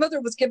my mother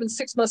was given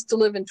 6 months to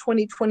live in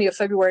 2020 of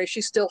February.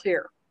 She's still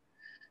here.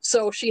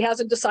 So she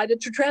hasn't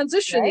decided to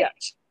transition yet.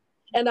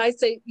 And I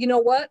say, you know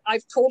what?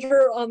 I've told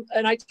her,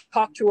 and I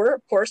talked to her,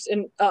 of course,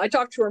 and I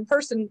talked to her in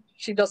person.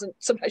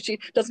 Sometimes she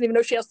doesn't even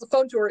know she has the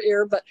phone to her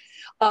ear, but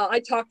I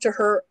talk to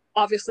her,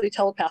 obviously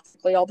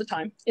telepathically all the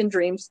time, in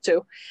dreams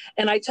too.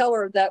 And I tell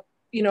her that,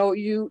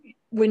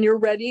 when you're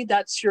ready,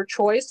 that's your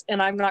choice.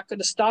 And I'm not going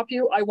to stop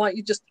you.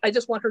 I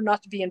just want her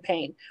not to be in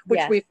pain,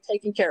 which we've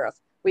taken care of.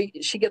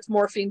 She gets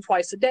morphine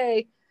twice a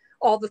day,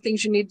 all the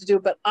things you need to do,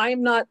 but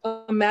I'm not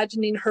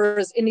imagining her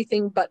as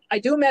anything, but I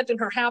do imagine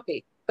her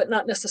happy, but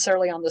not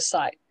necessarily on this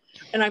side.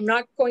 And I'm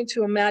not going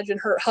to imagine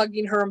her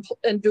hugging her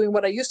and doing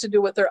what I used to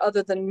do with her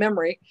other than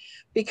memory,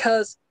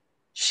 because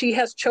she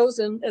has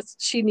chosen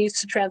she needs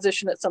to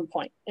transition at some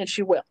point, and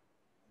she will.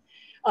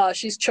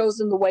 She's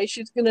chosen the way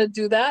she's going to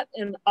do that.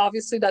 And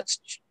obviously that's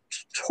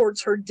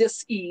towards her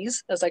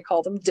dis-ease, as I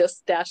call them,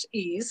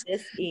 dis-ease.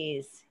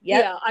 Dis-ease.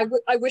 Yep. Yeah.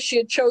 I wish she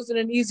had chosen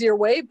an easier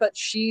way, but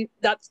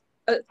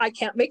I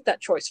can't make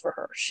that choice for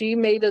her. She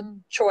made a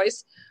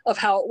choice of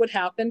how it would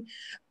happen.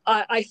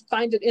 I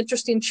find it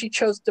interesting she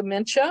chose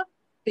dementia,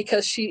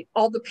 because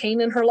all the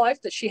pain in her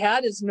life that she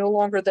had is no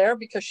longer there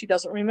because she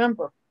doesn't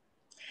remember.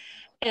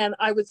 And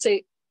I would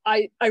say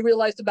I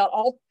realized about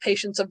all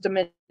patients of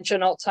dementia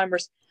and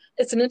Alzheimer's,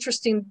 it's an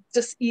interesting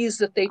dis-ease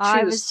that they choose.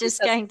 I was just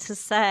going to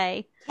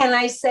say. Can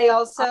I say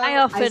also? I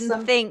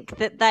often think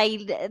that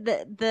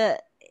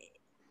that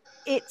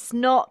it's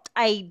not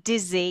a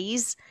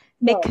disease,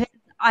 because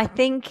I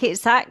think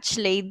it's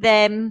actually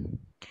them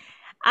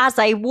as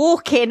a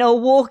walk in or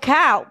walk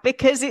out,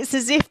 because it's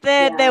as if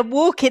they're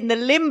walking the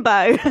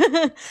limbo.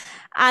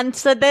 And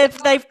so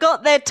they've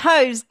got their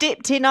toes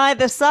dipped in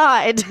either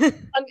side.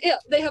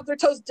 They have their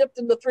toes dipped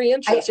in the 3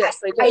 inches. Yes,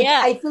 they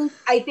do.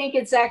 I think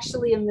it's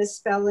actually a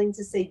misspelling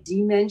to say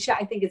dementia.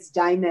 I think it's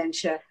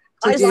dementia.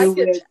 As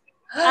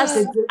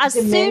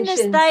soon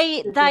as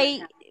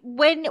they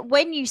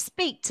when you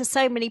speak to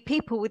so many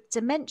people with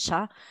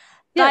dementia,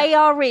 they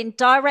are in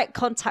direct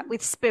contact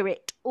with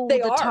spirit all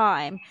the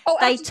time.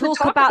 They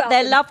talk about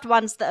their loved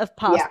ones that have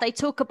passed. They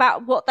talk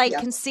about what they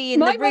can see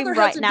in the room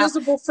right now.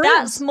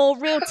 That's more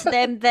real to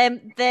them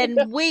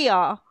than we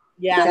are.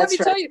 Yeah, let me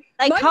tell you,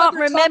 they can't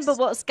remember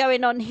what's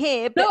going on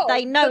here, but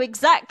they know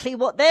exactly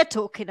what they're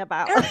talking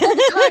about.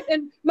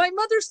 And my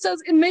mother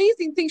says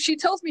amazing things. She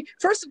tells me,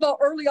 first of all,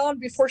 early on,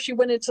 before she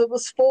went into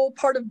this full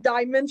part of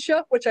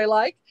dementia, which I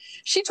like,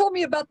 she told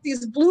me about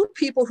these blue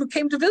people who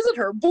came to visit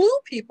her. Blue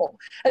people,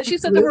 and she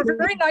said they were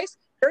very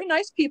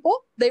nice people.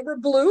 They were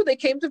blue. They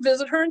came to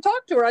visit her and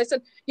talk to her. I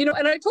said,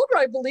 and I told her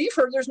I believe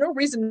her. There's no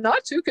reason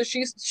not to, because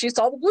she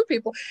saw the blue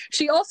people.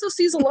 She also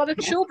sees a lot of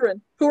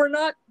children who are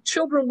not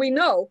children we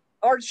know.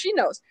 Or she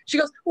knows. She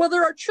goes, well,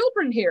 there are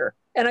children here.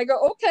 And I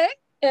go, okay.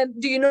 And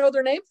do you know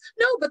their names?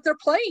 No, but they're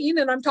playing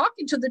and I'm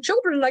talking to the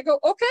children. And I go,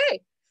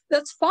 okay,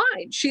 that's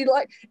fine.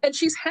 And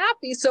she's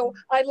happy. So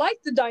I like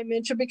the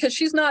dementia,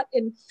 because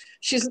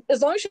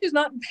as long as she's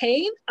not in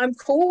pain, I'm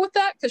cool with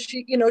that, because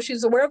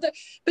she's aware of that.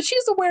 But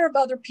she's aware of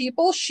other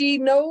people. She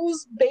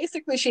knows,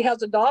 basically, she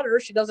has a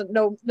daughter. She doesn't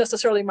know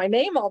necessarily my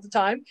name all the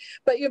time,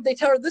 but if they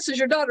tell her this is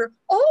your daughter,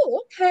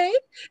 oh, okay.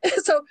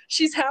 So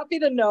she's happy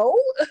to know.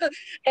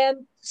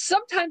 And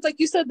sometimes, like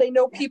you said, they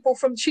know people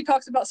she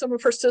talks about some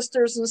of her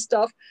sisters and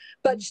stuff,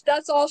 but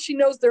that's all she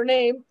knows, their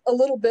name a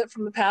little bit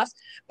from the past.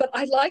 But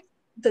I like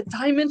the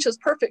dementia is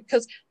perfect,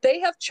 because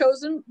they have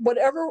chosen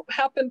whatever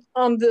happened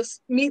on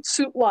this meat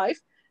suit life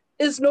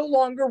is no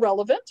longer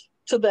relevant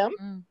to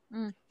them.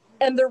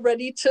 And they're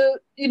ready to,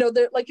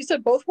 they're, like you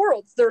said, both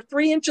worlds. They're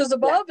 3 inches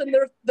above and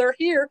they're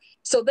here.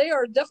 So they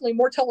are definitely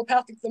more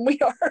telepathic than we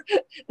are.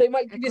 They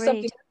might give you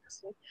something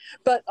interesting.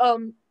 But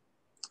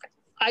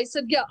I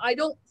said, I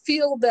don't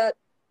feel that,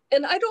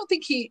 and I don't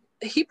think he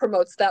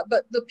promotes that,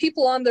 but the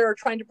people on there are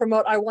trying to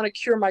promote, I want to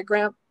cure my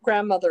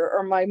grandmother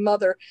or my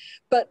mother.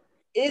 But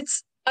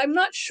I'm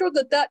not sure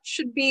that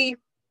should be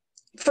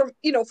for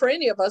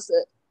any of us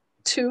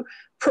to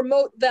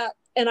promote that.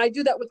 And I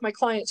do that with my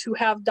clients who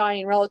have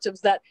dying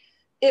relatives, that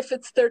if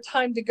it's their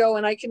time to go,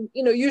 and I can,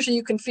 usually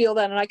you can feel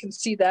that, and I can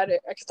see that,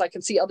 because I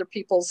can see other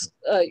people's,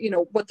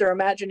 what they're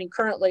imagining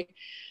currently.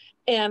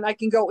 And I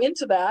can go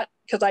into that,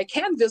 because I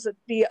can visit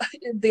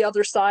the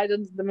other side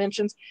of the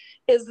dimensions,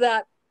 is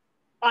that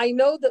I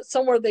know that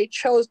somewhere they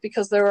chose,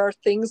 because there are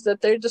things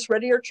that they're just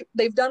ready, or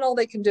they've done all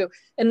they can do.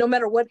 And no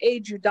matter what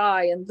age you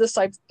die, and this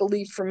I've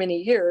believed for many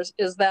years,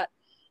 is that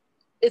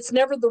it's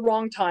never the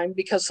wrong time,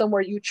 because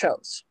somewhere you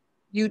chose.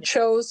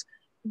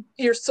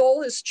 Your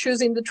soul is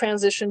choosing the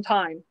transition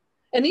time.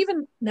 And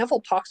even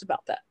Neville talks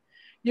about that.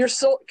 Your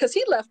soul, because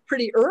he left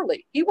pretty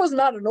early. He was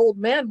not an old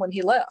man when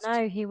he left.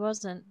 No, he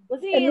wasn't.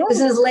 Was he? It was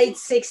in his late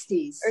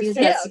 60s.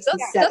 Yeah,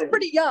 that's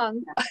pretty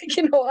young.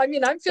 I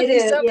mean, I'm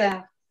 57.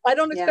 Yeah. I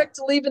don't expect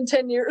to leave in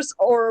 10 years,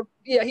 or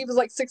he was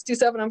like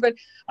 67.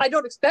 I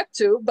don't expect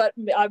to, but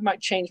I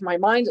might change my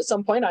mind at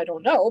some point. I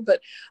don't know. But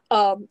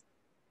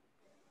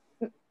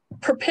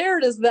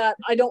prepared is that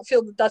I don't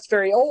feel that that's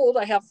very old.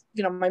 I have,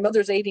 my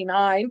mother's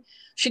 89.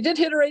 She did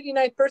hit her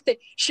 89th birthday.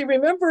 She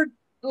remembered,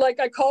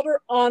 like, I called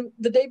her on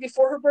the day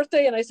before her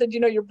birthday and I said,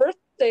 your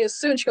birthday is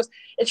soon. She goes,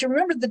 and she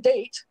remembered the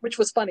date, which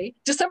was funny,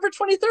 December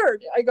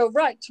 23rd. I go,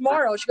 right,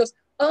 tomorrow. She goes,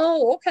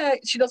 oh, okay.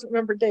 She doesn't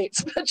remember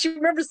dates, but she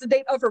remembers the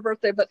date of her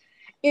birthday. But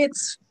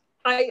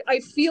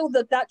I feel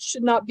that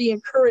should not be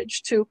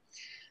encouraged to,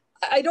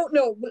 I don't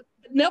know.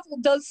 Neville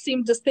does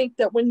seem to think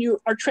that when you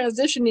are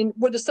transitioning,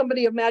 would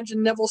somebody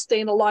imagine Neville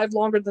staying alive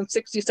longer than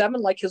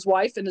 67, like his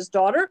wife and his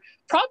daughter?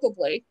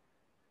 Probably.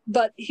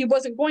 But he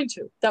wasn't going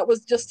to. That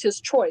was just his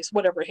choice,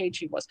 whatever age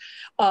he was.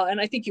 And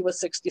I think he was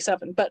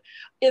 67. But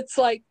it's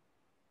like,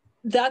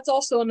 that's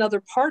also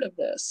another part of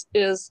this,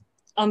 is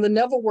on the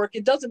Neville work,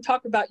 it doesn't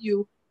talk about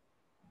you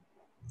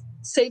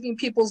saving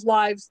people's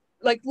lives.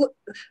 Like, look,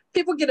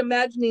 people get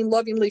imagining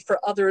lovingly for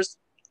others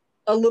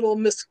a little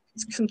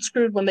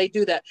misconstrued when they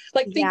do that.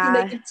 Like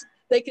thinking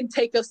they can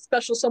take a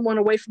special someone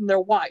away from their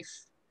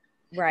wife.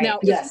 Right. Now,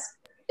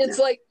 it's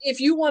like,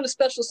 if you want a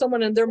special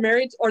someone and they're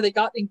married, or they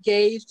got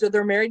engaged, or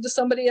they're married to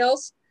somebody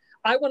else,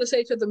 I want to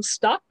say to them,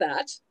 stop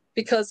that,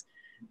 because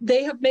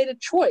they have made a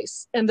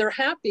choice and they're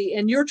happy.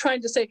 And you're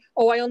trying to say,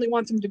 oh, I only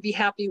want them to be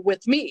happy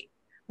with me.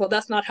 Well,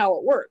 that's not how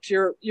it works.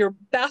 You're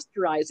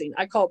bastardizing.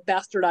 I call it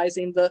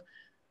bastardizing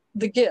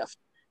the gift.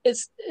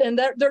 And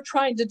they're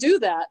trying to do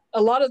that.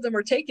 A lot of them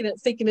are taking it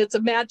thinking it's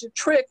a magic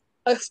trick,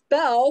 a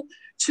spell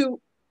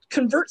to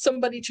convert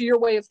somebody to your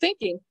way of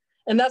thinking.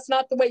 And that's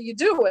not the way you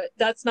do it.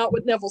 That's not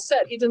what Neville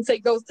said. He didn't say,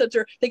 go sit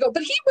there. They go,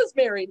 but he was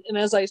married. And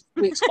as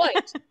we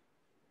explained,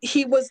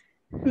 he was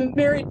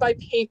married by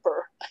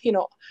paper.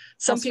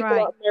 Some That's people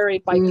right. are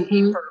married by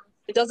paper.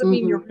 It doesn't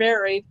mean you're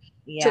married.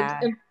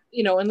 Yeah.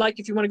 And like,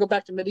 if you want to go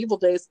back to medieval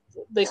days,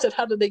 they said,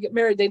 how did they get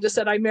married? They just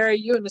said, I marry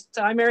you. And they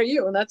said, I marry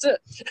you. And that's it.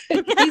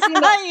 Easy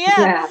enough.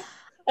 Yeah.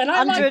 And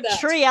I under like a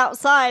tree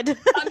outside.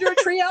 Under a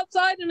tree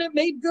outside, and it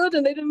made good,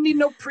 and they didn't need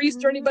no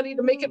priest or anybody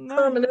to make it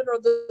permanent, or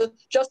the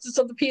justice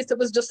of the peace. It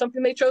was just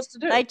something they chose to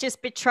do. They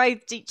just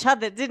betrothed each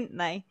other, didn't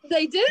they?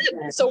 They did.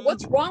 So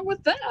what's wrong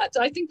with that?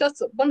 I think that's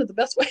one of the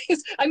best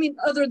ways. I mean,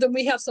 other than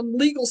we have some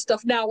legal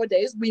stuff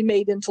nowadays we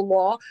made into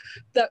law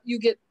that you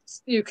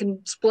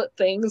can split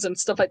things and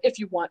stuff, like, if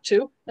you want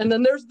to. And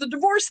then there's the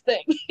divorce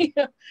thing.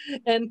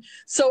 And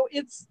so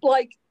it's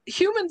like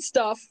human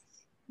stuff,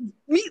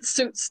 meat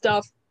suit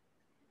stuff,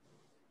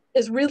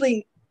 is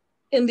really,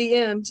 in the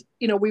end,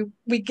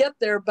 we get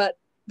there, but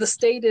the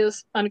state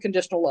is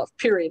unconditional love,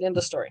 period, end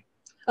of story.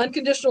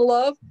 Unconditional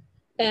love.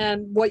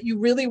 And what you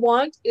really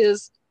want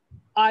is,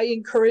 I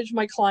encourage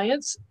my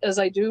clients, as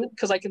I do,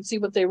 because I can see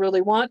what they really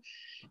want.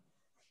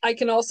 I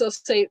can also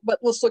say, but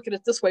let's look at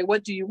it this way.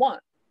 What do you want?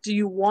 Do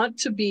you want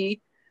to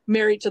be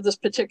married to this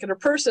particular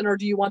person, or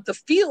do you want the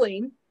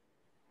feeling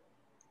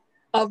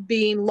of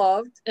being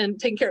loved and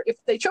taken care of? If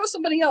they chose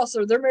somebody else,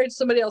 or they're married to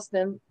somebody else,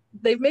 then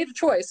they've made a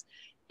choice.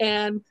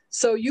 And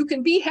so you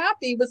can be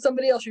happy with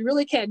somebody else. You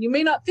really can. You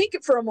may not think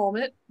it for a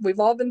moment. We've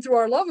all been through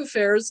our love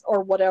affairs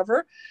or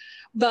whatever.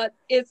 But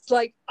it's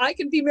like, I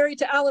can be married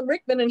to Alan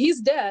Rickman and he's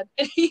dead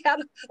and he had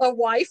a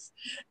wife.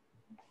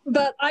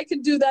 But I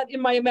can do that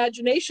in my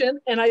imagination,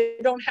 and I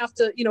don't have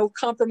to,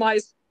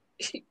 compromise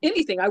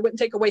anything. I wouldn't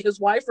take away his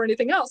wife or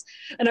anything else.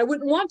 And I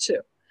wouldn't want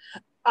to.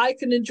 I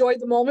can enjoy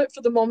the moment for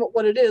the moment,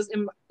 what it is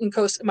in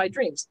my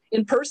dreams.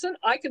 In person,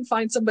 I can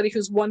find somebody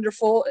who's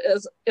wonderful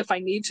as if I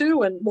need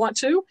to and want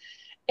to,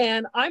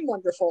 and I'm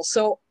wonderful.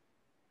 So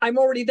I'm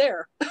already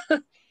there. So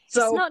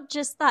it's not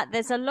just that.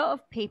 There's a lot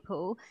of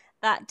people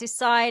that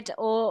decide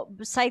or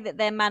say that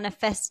they're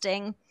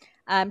manifesting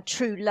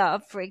true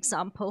love, for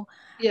example.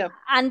 Yeah.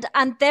 And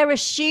they're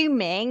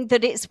assuming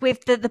that it's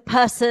with the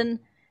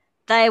person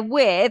they're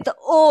with,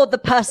 or the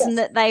person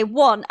that they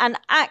want. And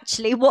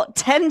actually what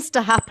tends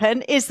to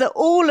happen is that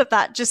all of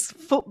that just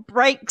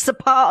breaks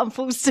apart and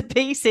falls to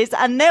pieces,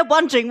 and they're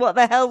wondering what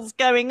the hell's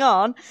going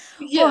on.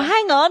 Well,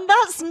 hang on,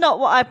 that's not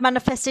what I've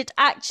manifested.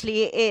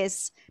 Actually it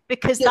is,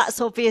 because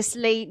that's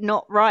obviously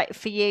not right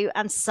for you,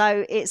 and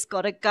so it's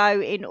got to go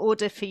in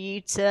order for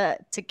you to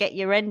get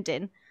your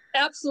ending.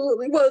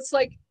 Absolutely. Well, it's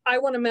like, I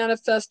want to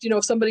manifest,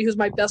 somebody who's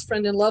my best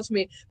friend and loves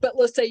me, but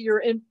let's say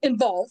you're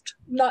involved,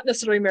 not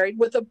necessarily married,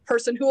 with a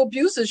person who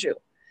abuses you.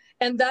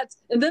 And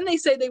then they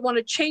say they want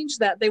to change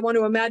that. They want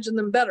to imagine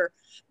them better.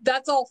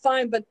 That's all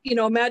fine. But,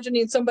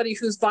 imagining somebody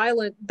who's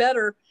violent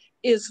better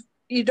is,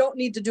 you don't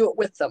need to do it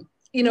with them.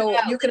 You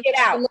can get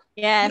out.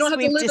 You don't have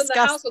to live in the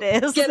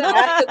house. Get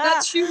out.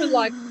 That's human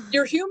life.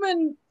 Your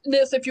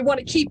humanness, if you want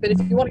to keep it,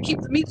 if you want to keep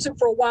the meat suit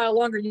for a while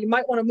longer, you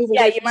might want to move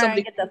away from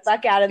somebody. Get the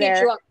fuck out of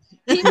there.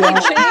 He may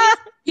change.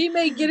 He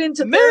may get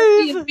into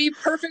therapy and be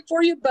perfect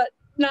for you, but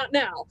not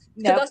now.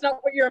 Because that's not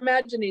what you're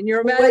imagining.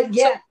 You're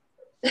imagining.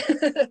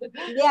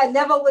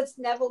 Neville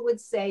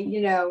would say,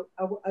 you know,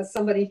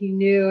 somebody he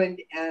knew, and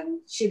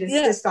she'd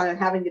insist on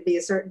having to be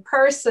a certain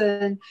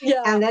person,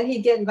 and then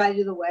he'd get invited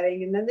to the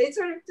wedding, and then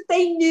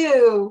they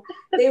knew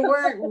they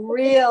weren't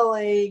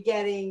really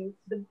getting,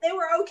 they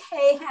were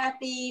okay,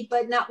 happy,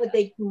 but not what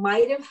they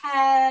might have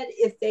had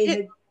if they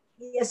had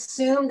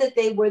assumed that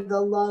they were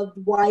the loved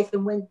wife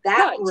and went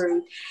that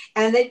route,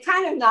 and they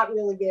kind of not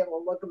really be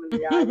able to look them in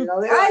the eye, you know,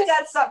 like, I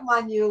got something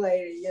on you,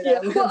 lady, you know.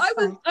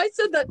 Well, I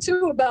said that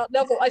too about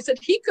Neville. I said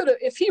he could have,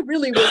 if he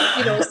really was,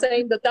 you know,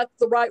 saying that that's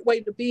the right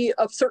way to be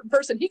a certain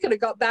person, he could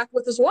have got back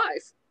with his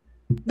wife.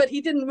 But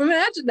he didn't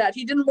imagine that.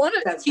 He didn't want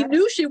it. He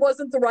knew she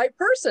wasn't the right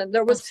person.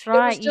 It was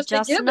just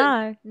a given.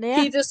 Know.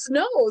 Yeah. He just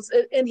knows.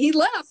 And he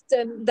left,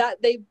 and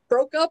that they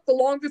broke up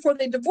long before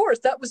they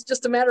divorced. That was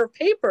just a matter of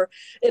paper.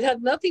 It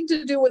had nothing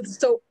to do with,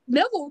 so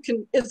Neville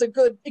is a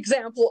good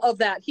example of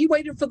that. He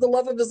waited for the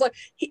love of his life.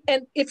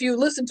 And if you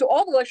listen to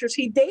all the lectures,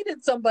 he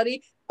dated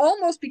somebody,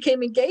 almost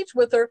became engaged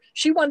with her.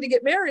 She wanted to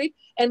get married.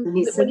 And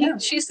when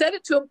she said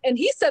it to him, and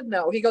he said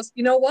no, he goes,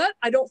 you know what?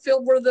 I don't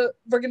feel we're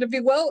going to be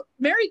well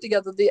married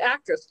together. The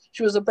actress,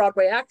 she was a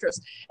Broadway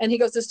actress. And he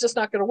goes, it's just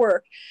not going to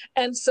work.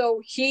 And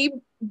so he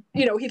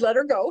let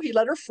her go. He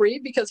let her free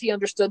because he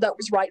understood that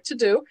was right to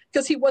do,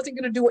 because he wasn't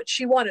going to do what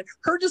she wanted.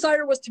 Her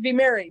desire was to be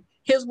married.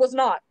 His was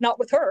not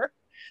with her.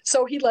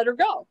 So he let her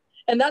go.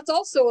 And that's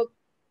also a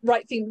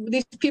right thing.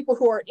 These people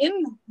who are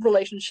in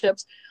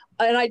relationships,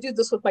 and I do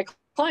this with my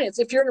clients,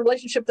 if you're in a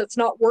relationship that's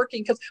not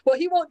working, because, well,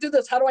 he won't do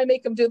this, how do I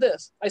make him do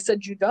this? I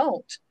said, you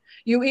don't.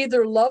 You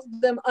either love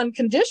them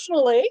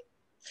unconditionally,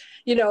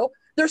 you know,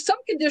 there's some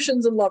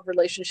conditions in love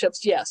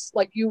relationships, yes,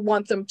 like you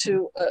want them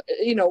to,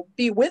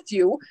 be with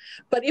you,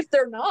 but if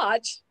they're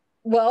not,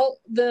 well,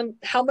 then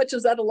how much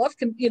is that a love?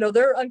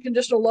 Their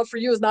unconditional love for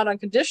you is not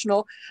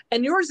unconditional,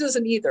 and yours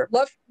isn't either.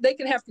 Love, they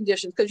can have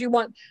conditions, because you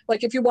want,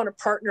 like, if you want a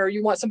partner,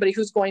 you want somebody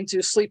who's going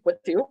to sleep with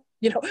you.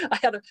 You know, I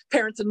had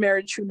parents in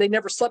marriage who they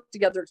never slept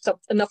together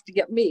except enough to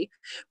get me,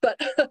 but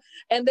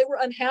and they were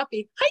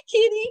unhappy. Hi,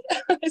 kitty.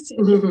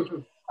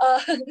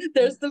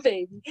 There's the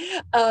baby.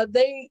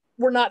 They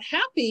were not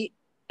happy,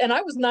 and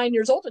I was 9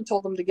 years old and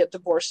told them to get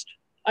divorced.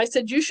 I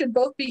said, you should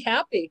both be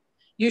happy.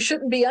 You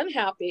shouldn't be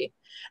unhappy.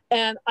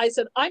 And I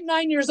said, I'm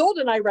 9 years old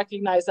and I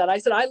recognize that. I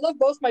said, I love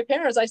both my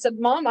parents. I said,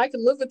 Mom, I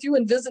can live with you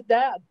and visit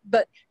Dad,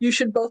 but you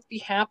should both be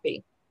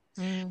happy.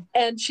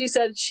 And she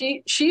said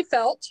she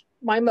felt,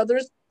 my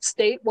mother's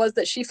state was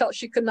that she felt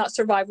she could not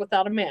survive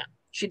without a man.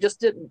 She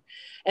just didn't.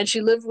 And she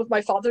lived with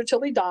my father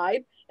till he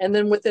died. And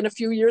then within a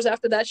few years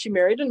after that, she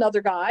married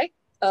another guy.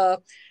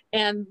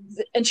 And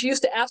she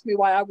used to ask me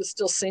why I was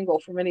still single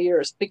for many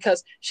years,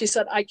 because she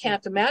said, I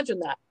can't imagine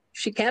that.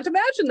 She can't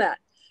imagine that,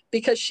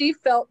 because she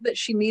felt that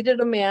she needed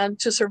a man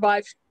to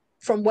survive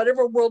from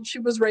whatever world she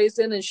was raised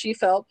in. And she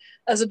felt,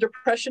 as a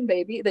depression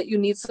baby, that you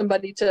need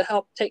somebody to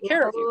help take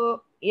care of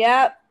you.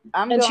 Yep.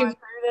 I'm going through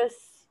this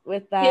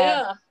with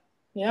that.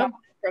 Yeah.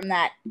 From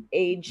that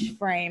age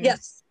frame.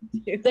 Yes,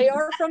 they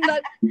are from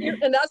that,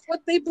 and that's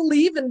what they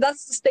believe, and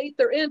that's the state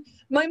they're in.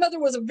 My mother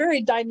was a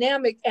very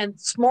dynamic and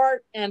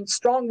smart and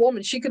strong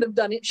woman. She could have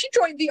done it. She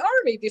joined the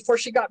army before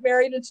she got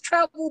married and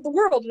traveled the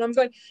world. And I'm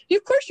going,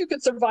 of course you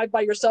could survive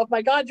by yourself.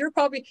 My God,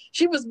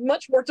 she was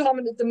much more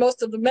dominant than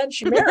most of the men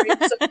she married.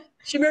 So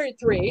she married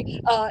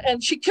 3,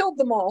 and she killed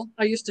them all.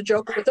 I used to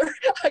joke with her.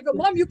 I go,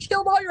 Mom, you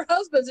killed all your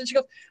husbands. And she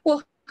goes,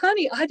 well,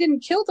 honey, I didn't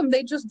kill them.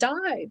 They just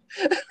died.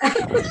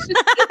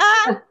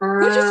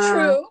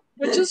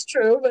 Which is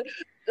true. But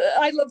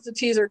I love to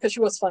tease her because she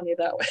was funny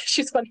that way.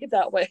 She's funny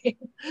that way.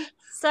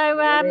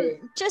 So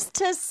just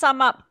to sum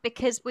up,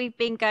 because we've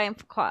been going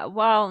for quite a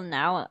while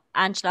now,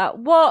 Angela,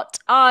 what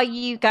are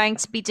you going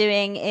to be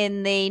doing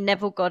in the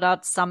Neville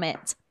Goddard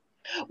Summit?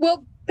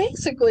 Well,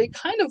 basically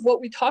kind of what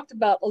we talked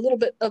about, a little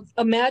bit of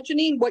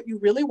imagining what you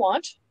really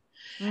want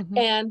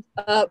and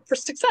for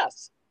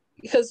success.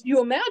 Because you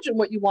imagine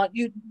what you want,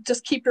 you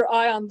just keep your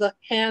eye on the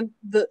hand,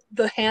 the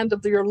hand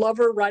of your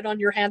lover, right on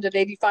your hand at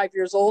 85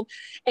 years old,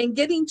 and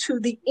getting to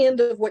the end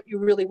of what you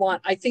really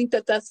want. I think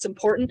that that's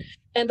important.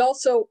 And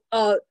also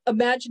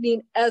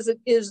imagining as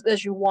it is,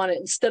 as you want it,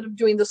 instead of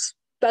doing the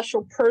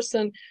special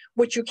person,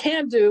 which you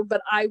can do,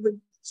 but I would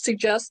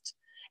suggest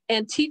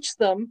and teach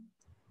them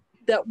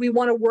that we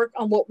want to work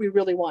on what we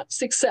really want,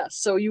 success.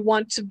 So if you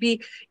want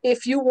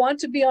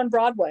to be on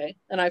Broadway,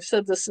 and I've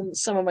said this in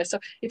some of my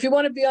stuff, if you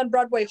want to be on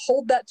Broadway,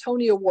 hold that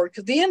Tony Award,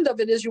 because the end of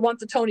it is you want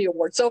the Tony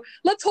Award. So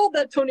let's hold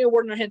that Tony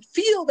Award in our hand,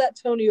 feel that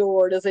Tony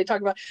Award, as they talk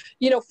about,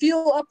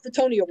 feel up the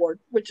Tony Award,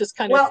 which is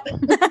kind of.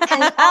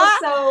 And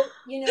also,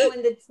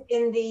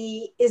 in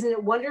the Isn't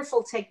It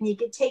Wonderful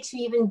technique, it takes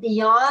you even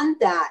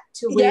beyond that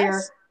to where,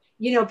 yes.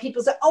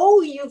 People say,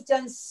 oh, you've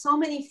done so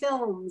many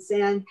films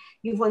and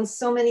you've won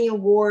so many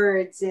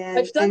awards,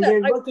 and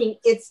they're looking,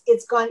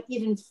 it's gone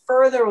even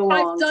further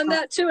along. I've done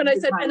that too. And I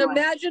said, and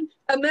imagine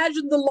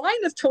the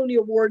line of Tony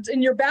Awards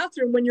in your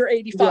bathroom when you're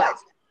 85. Yeah.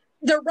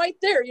 They're right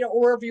there,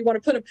 or wherever you want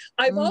to put them.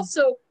 I've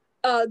also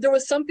there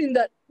was something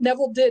that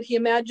Neville did. He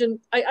imagined,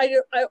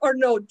 or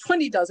no,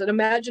 20 does it.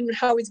 Imagine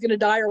how he's going to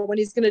die or when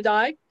he's going to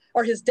die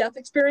or his death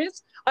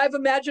experience. I've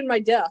imagined my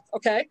death.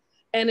 Okay.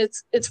 And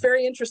it's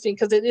very interesting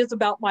because it is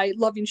about my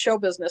loving show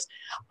business.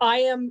 I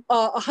am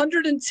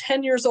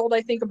 110 years old,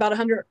 I think,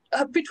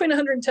 between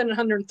 110 and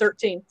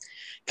 113,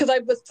 because I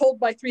was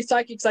told by 3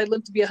 psychics I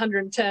lived to be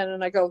 110,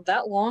 and I go,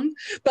 that long?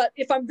 But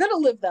if I'm going to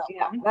live that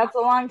long, that's a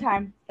long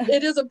time.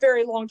 It is a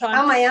very long time.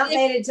 Oh, my aunt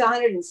made it to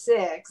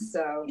 106,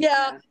 so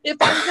yeah. If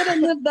I'm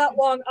going to live that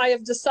long, I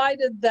have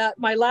decided that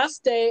my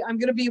last day I'm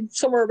going to be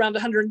somewhere around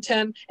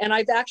 110, and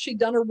I've actually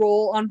done a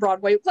role on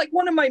Broadway. Like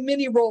one of my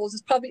mini roles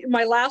is probably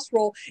my last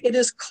role. It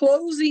is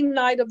closing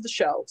night of the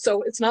show,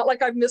 so it's not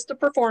like I've missed a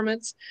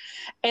performance.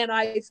 And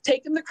I've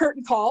taken the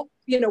curtain call.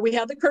 You know, we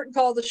had the curtain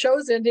call, the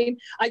show's ending.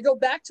 I go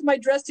back to my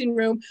dressing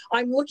room.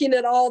 I'm looking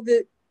at all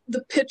the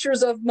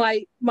pictures of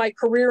my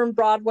career in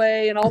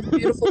Broadway and all the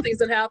beautiful things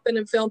that happened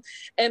in film,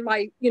 and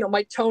my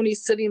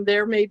Tony's sitting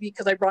there, maybe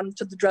because I brought him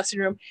to the dressing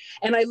room,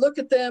 and I look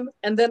at them,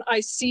 and then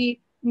I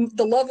see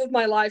the love of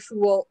my life, who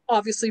will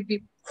obviously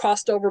be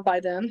crossed over by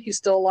then. He's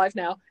still alive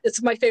now.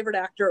 It's my favorite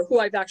actor who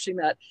I've actually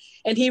met,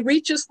 and he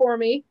reaches for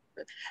me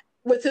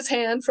with his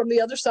hand from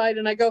the other side,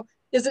 and I go,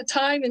 "Is it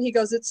time?" And he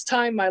goes, "It's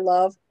time, my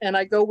love," and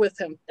I go with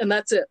him, and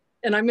that's it.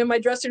 And I'm in my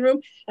dressing room,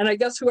 and I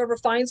guess whoever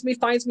finds me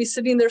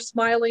sitting there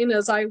smiling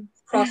as I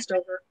crossed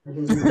over.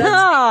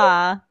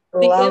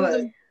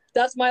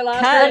 That's my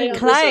last day on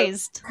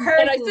closed.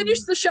 And I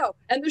finished the show,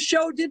 and the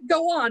show did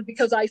go on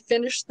because I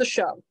finished the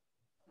show.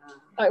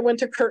 I went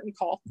to curtain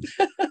call.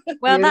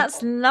 Well,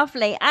 that's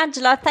lovely.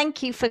 Angela,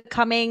 thank you for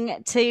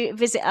coming to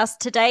visit us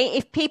today.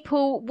 If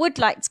people would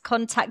like to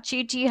contact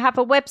you, do you have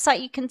a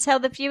website you can tell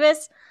the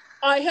viewers?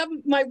 I have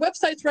my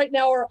websites right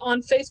now are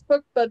on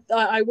Facebook, but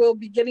I will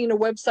be getting a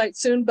website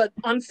soon. But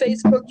on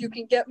Facebook, you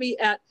can get me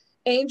at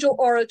Angel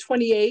Aura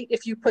 28.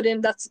 If you put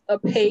in, that's a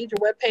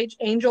web page,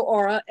 Angel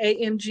Aura,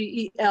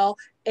 ANGELAURA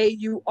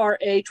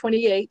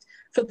 28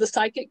 for the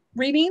psychic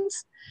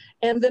readings.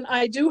 And then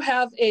I do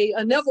have a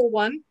Neville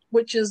one,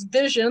 which is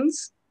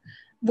Visions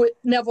with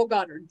Neville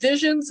Goddard.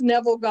 Visions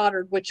Neville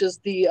Goddard, which is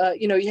the,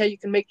 you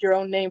can make your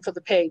own name for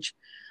the page.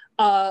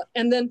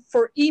 And then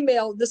for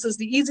email, this is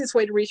the easiest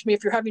way to reach me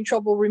if you're having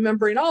trouble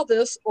remembering all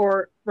this,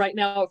 or right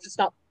now, if it's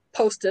not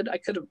posted,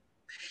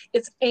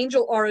 it's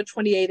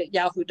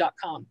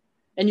angelaura28@yahoo.com.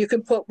 And you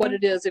can put what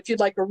it is if you'd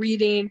like a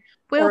reading.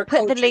 We'll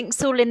put the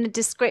links all in the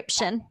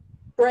description.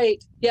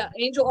 Great. Yeah,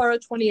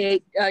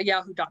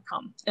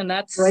 angelaura28@yahoo.com. And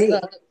that's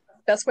the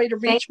best way to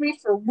reach me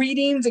for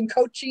readings and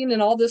coaching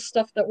and all this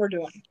stuff that we're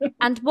doing.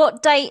 And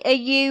what date are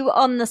you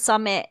on the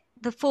summit?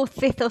 The 4th,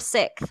 5th, or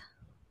 6th?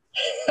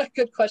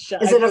 Good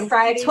question. Is it a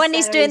Friday?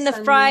 20's doing the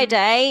Sunday?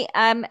 Friday,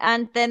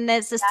 and then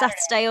there's a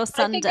Saturday or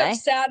Sunday. I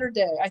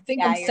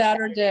think I'm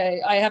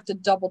Saturday. I have to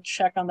double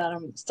check on that.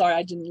 I'm sorry,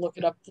 I didn't look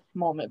it up at the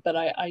moment, but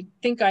I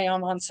think I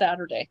am on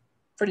Saturday.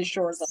 Pretty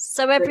sure.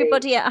 So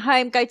everybody at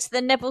home, go to the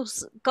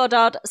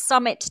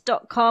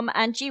NevilleGoddardSummit.com,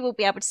 and you will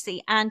be able to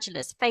see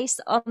Angela's face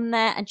on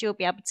there, and you'll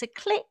be able to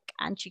click,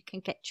 and you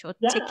can get your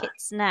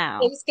tickets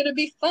now. It's going to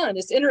be fun.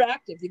 It's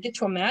interactive. You get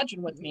to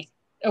imagine with me.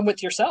 And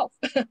with yourself.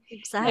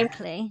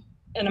 Exactly.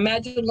 and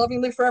imagine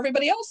lovingly for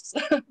everybody else.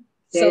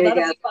 There you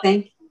go.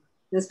 Thank you.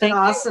 It's been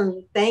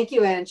awesome. Thank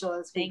you, Angela.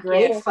 It's been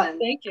great fun.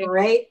 Thank you.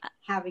 Great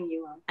having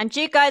you on. And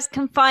you guys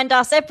can find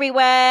us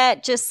everywhere.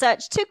 Just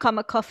search 2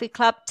 Comma Coffee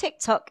Club,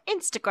 TikTok,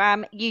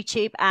 Instagram,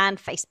 YouTube, and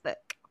Facebook.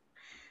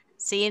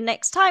 See you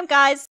next time,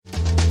 guys.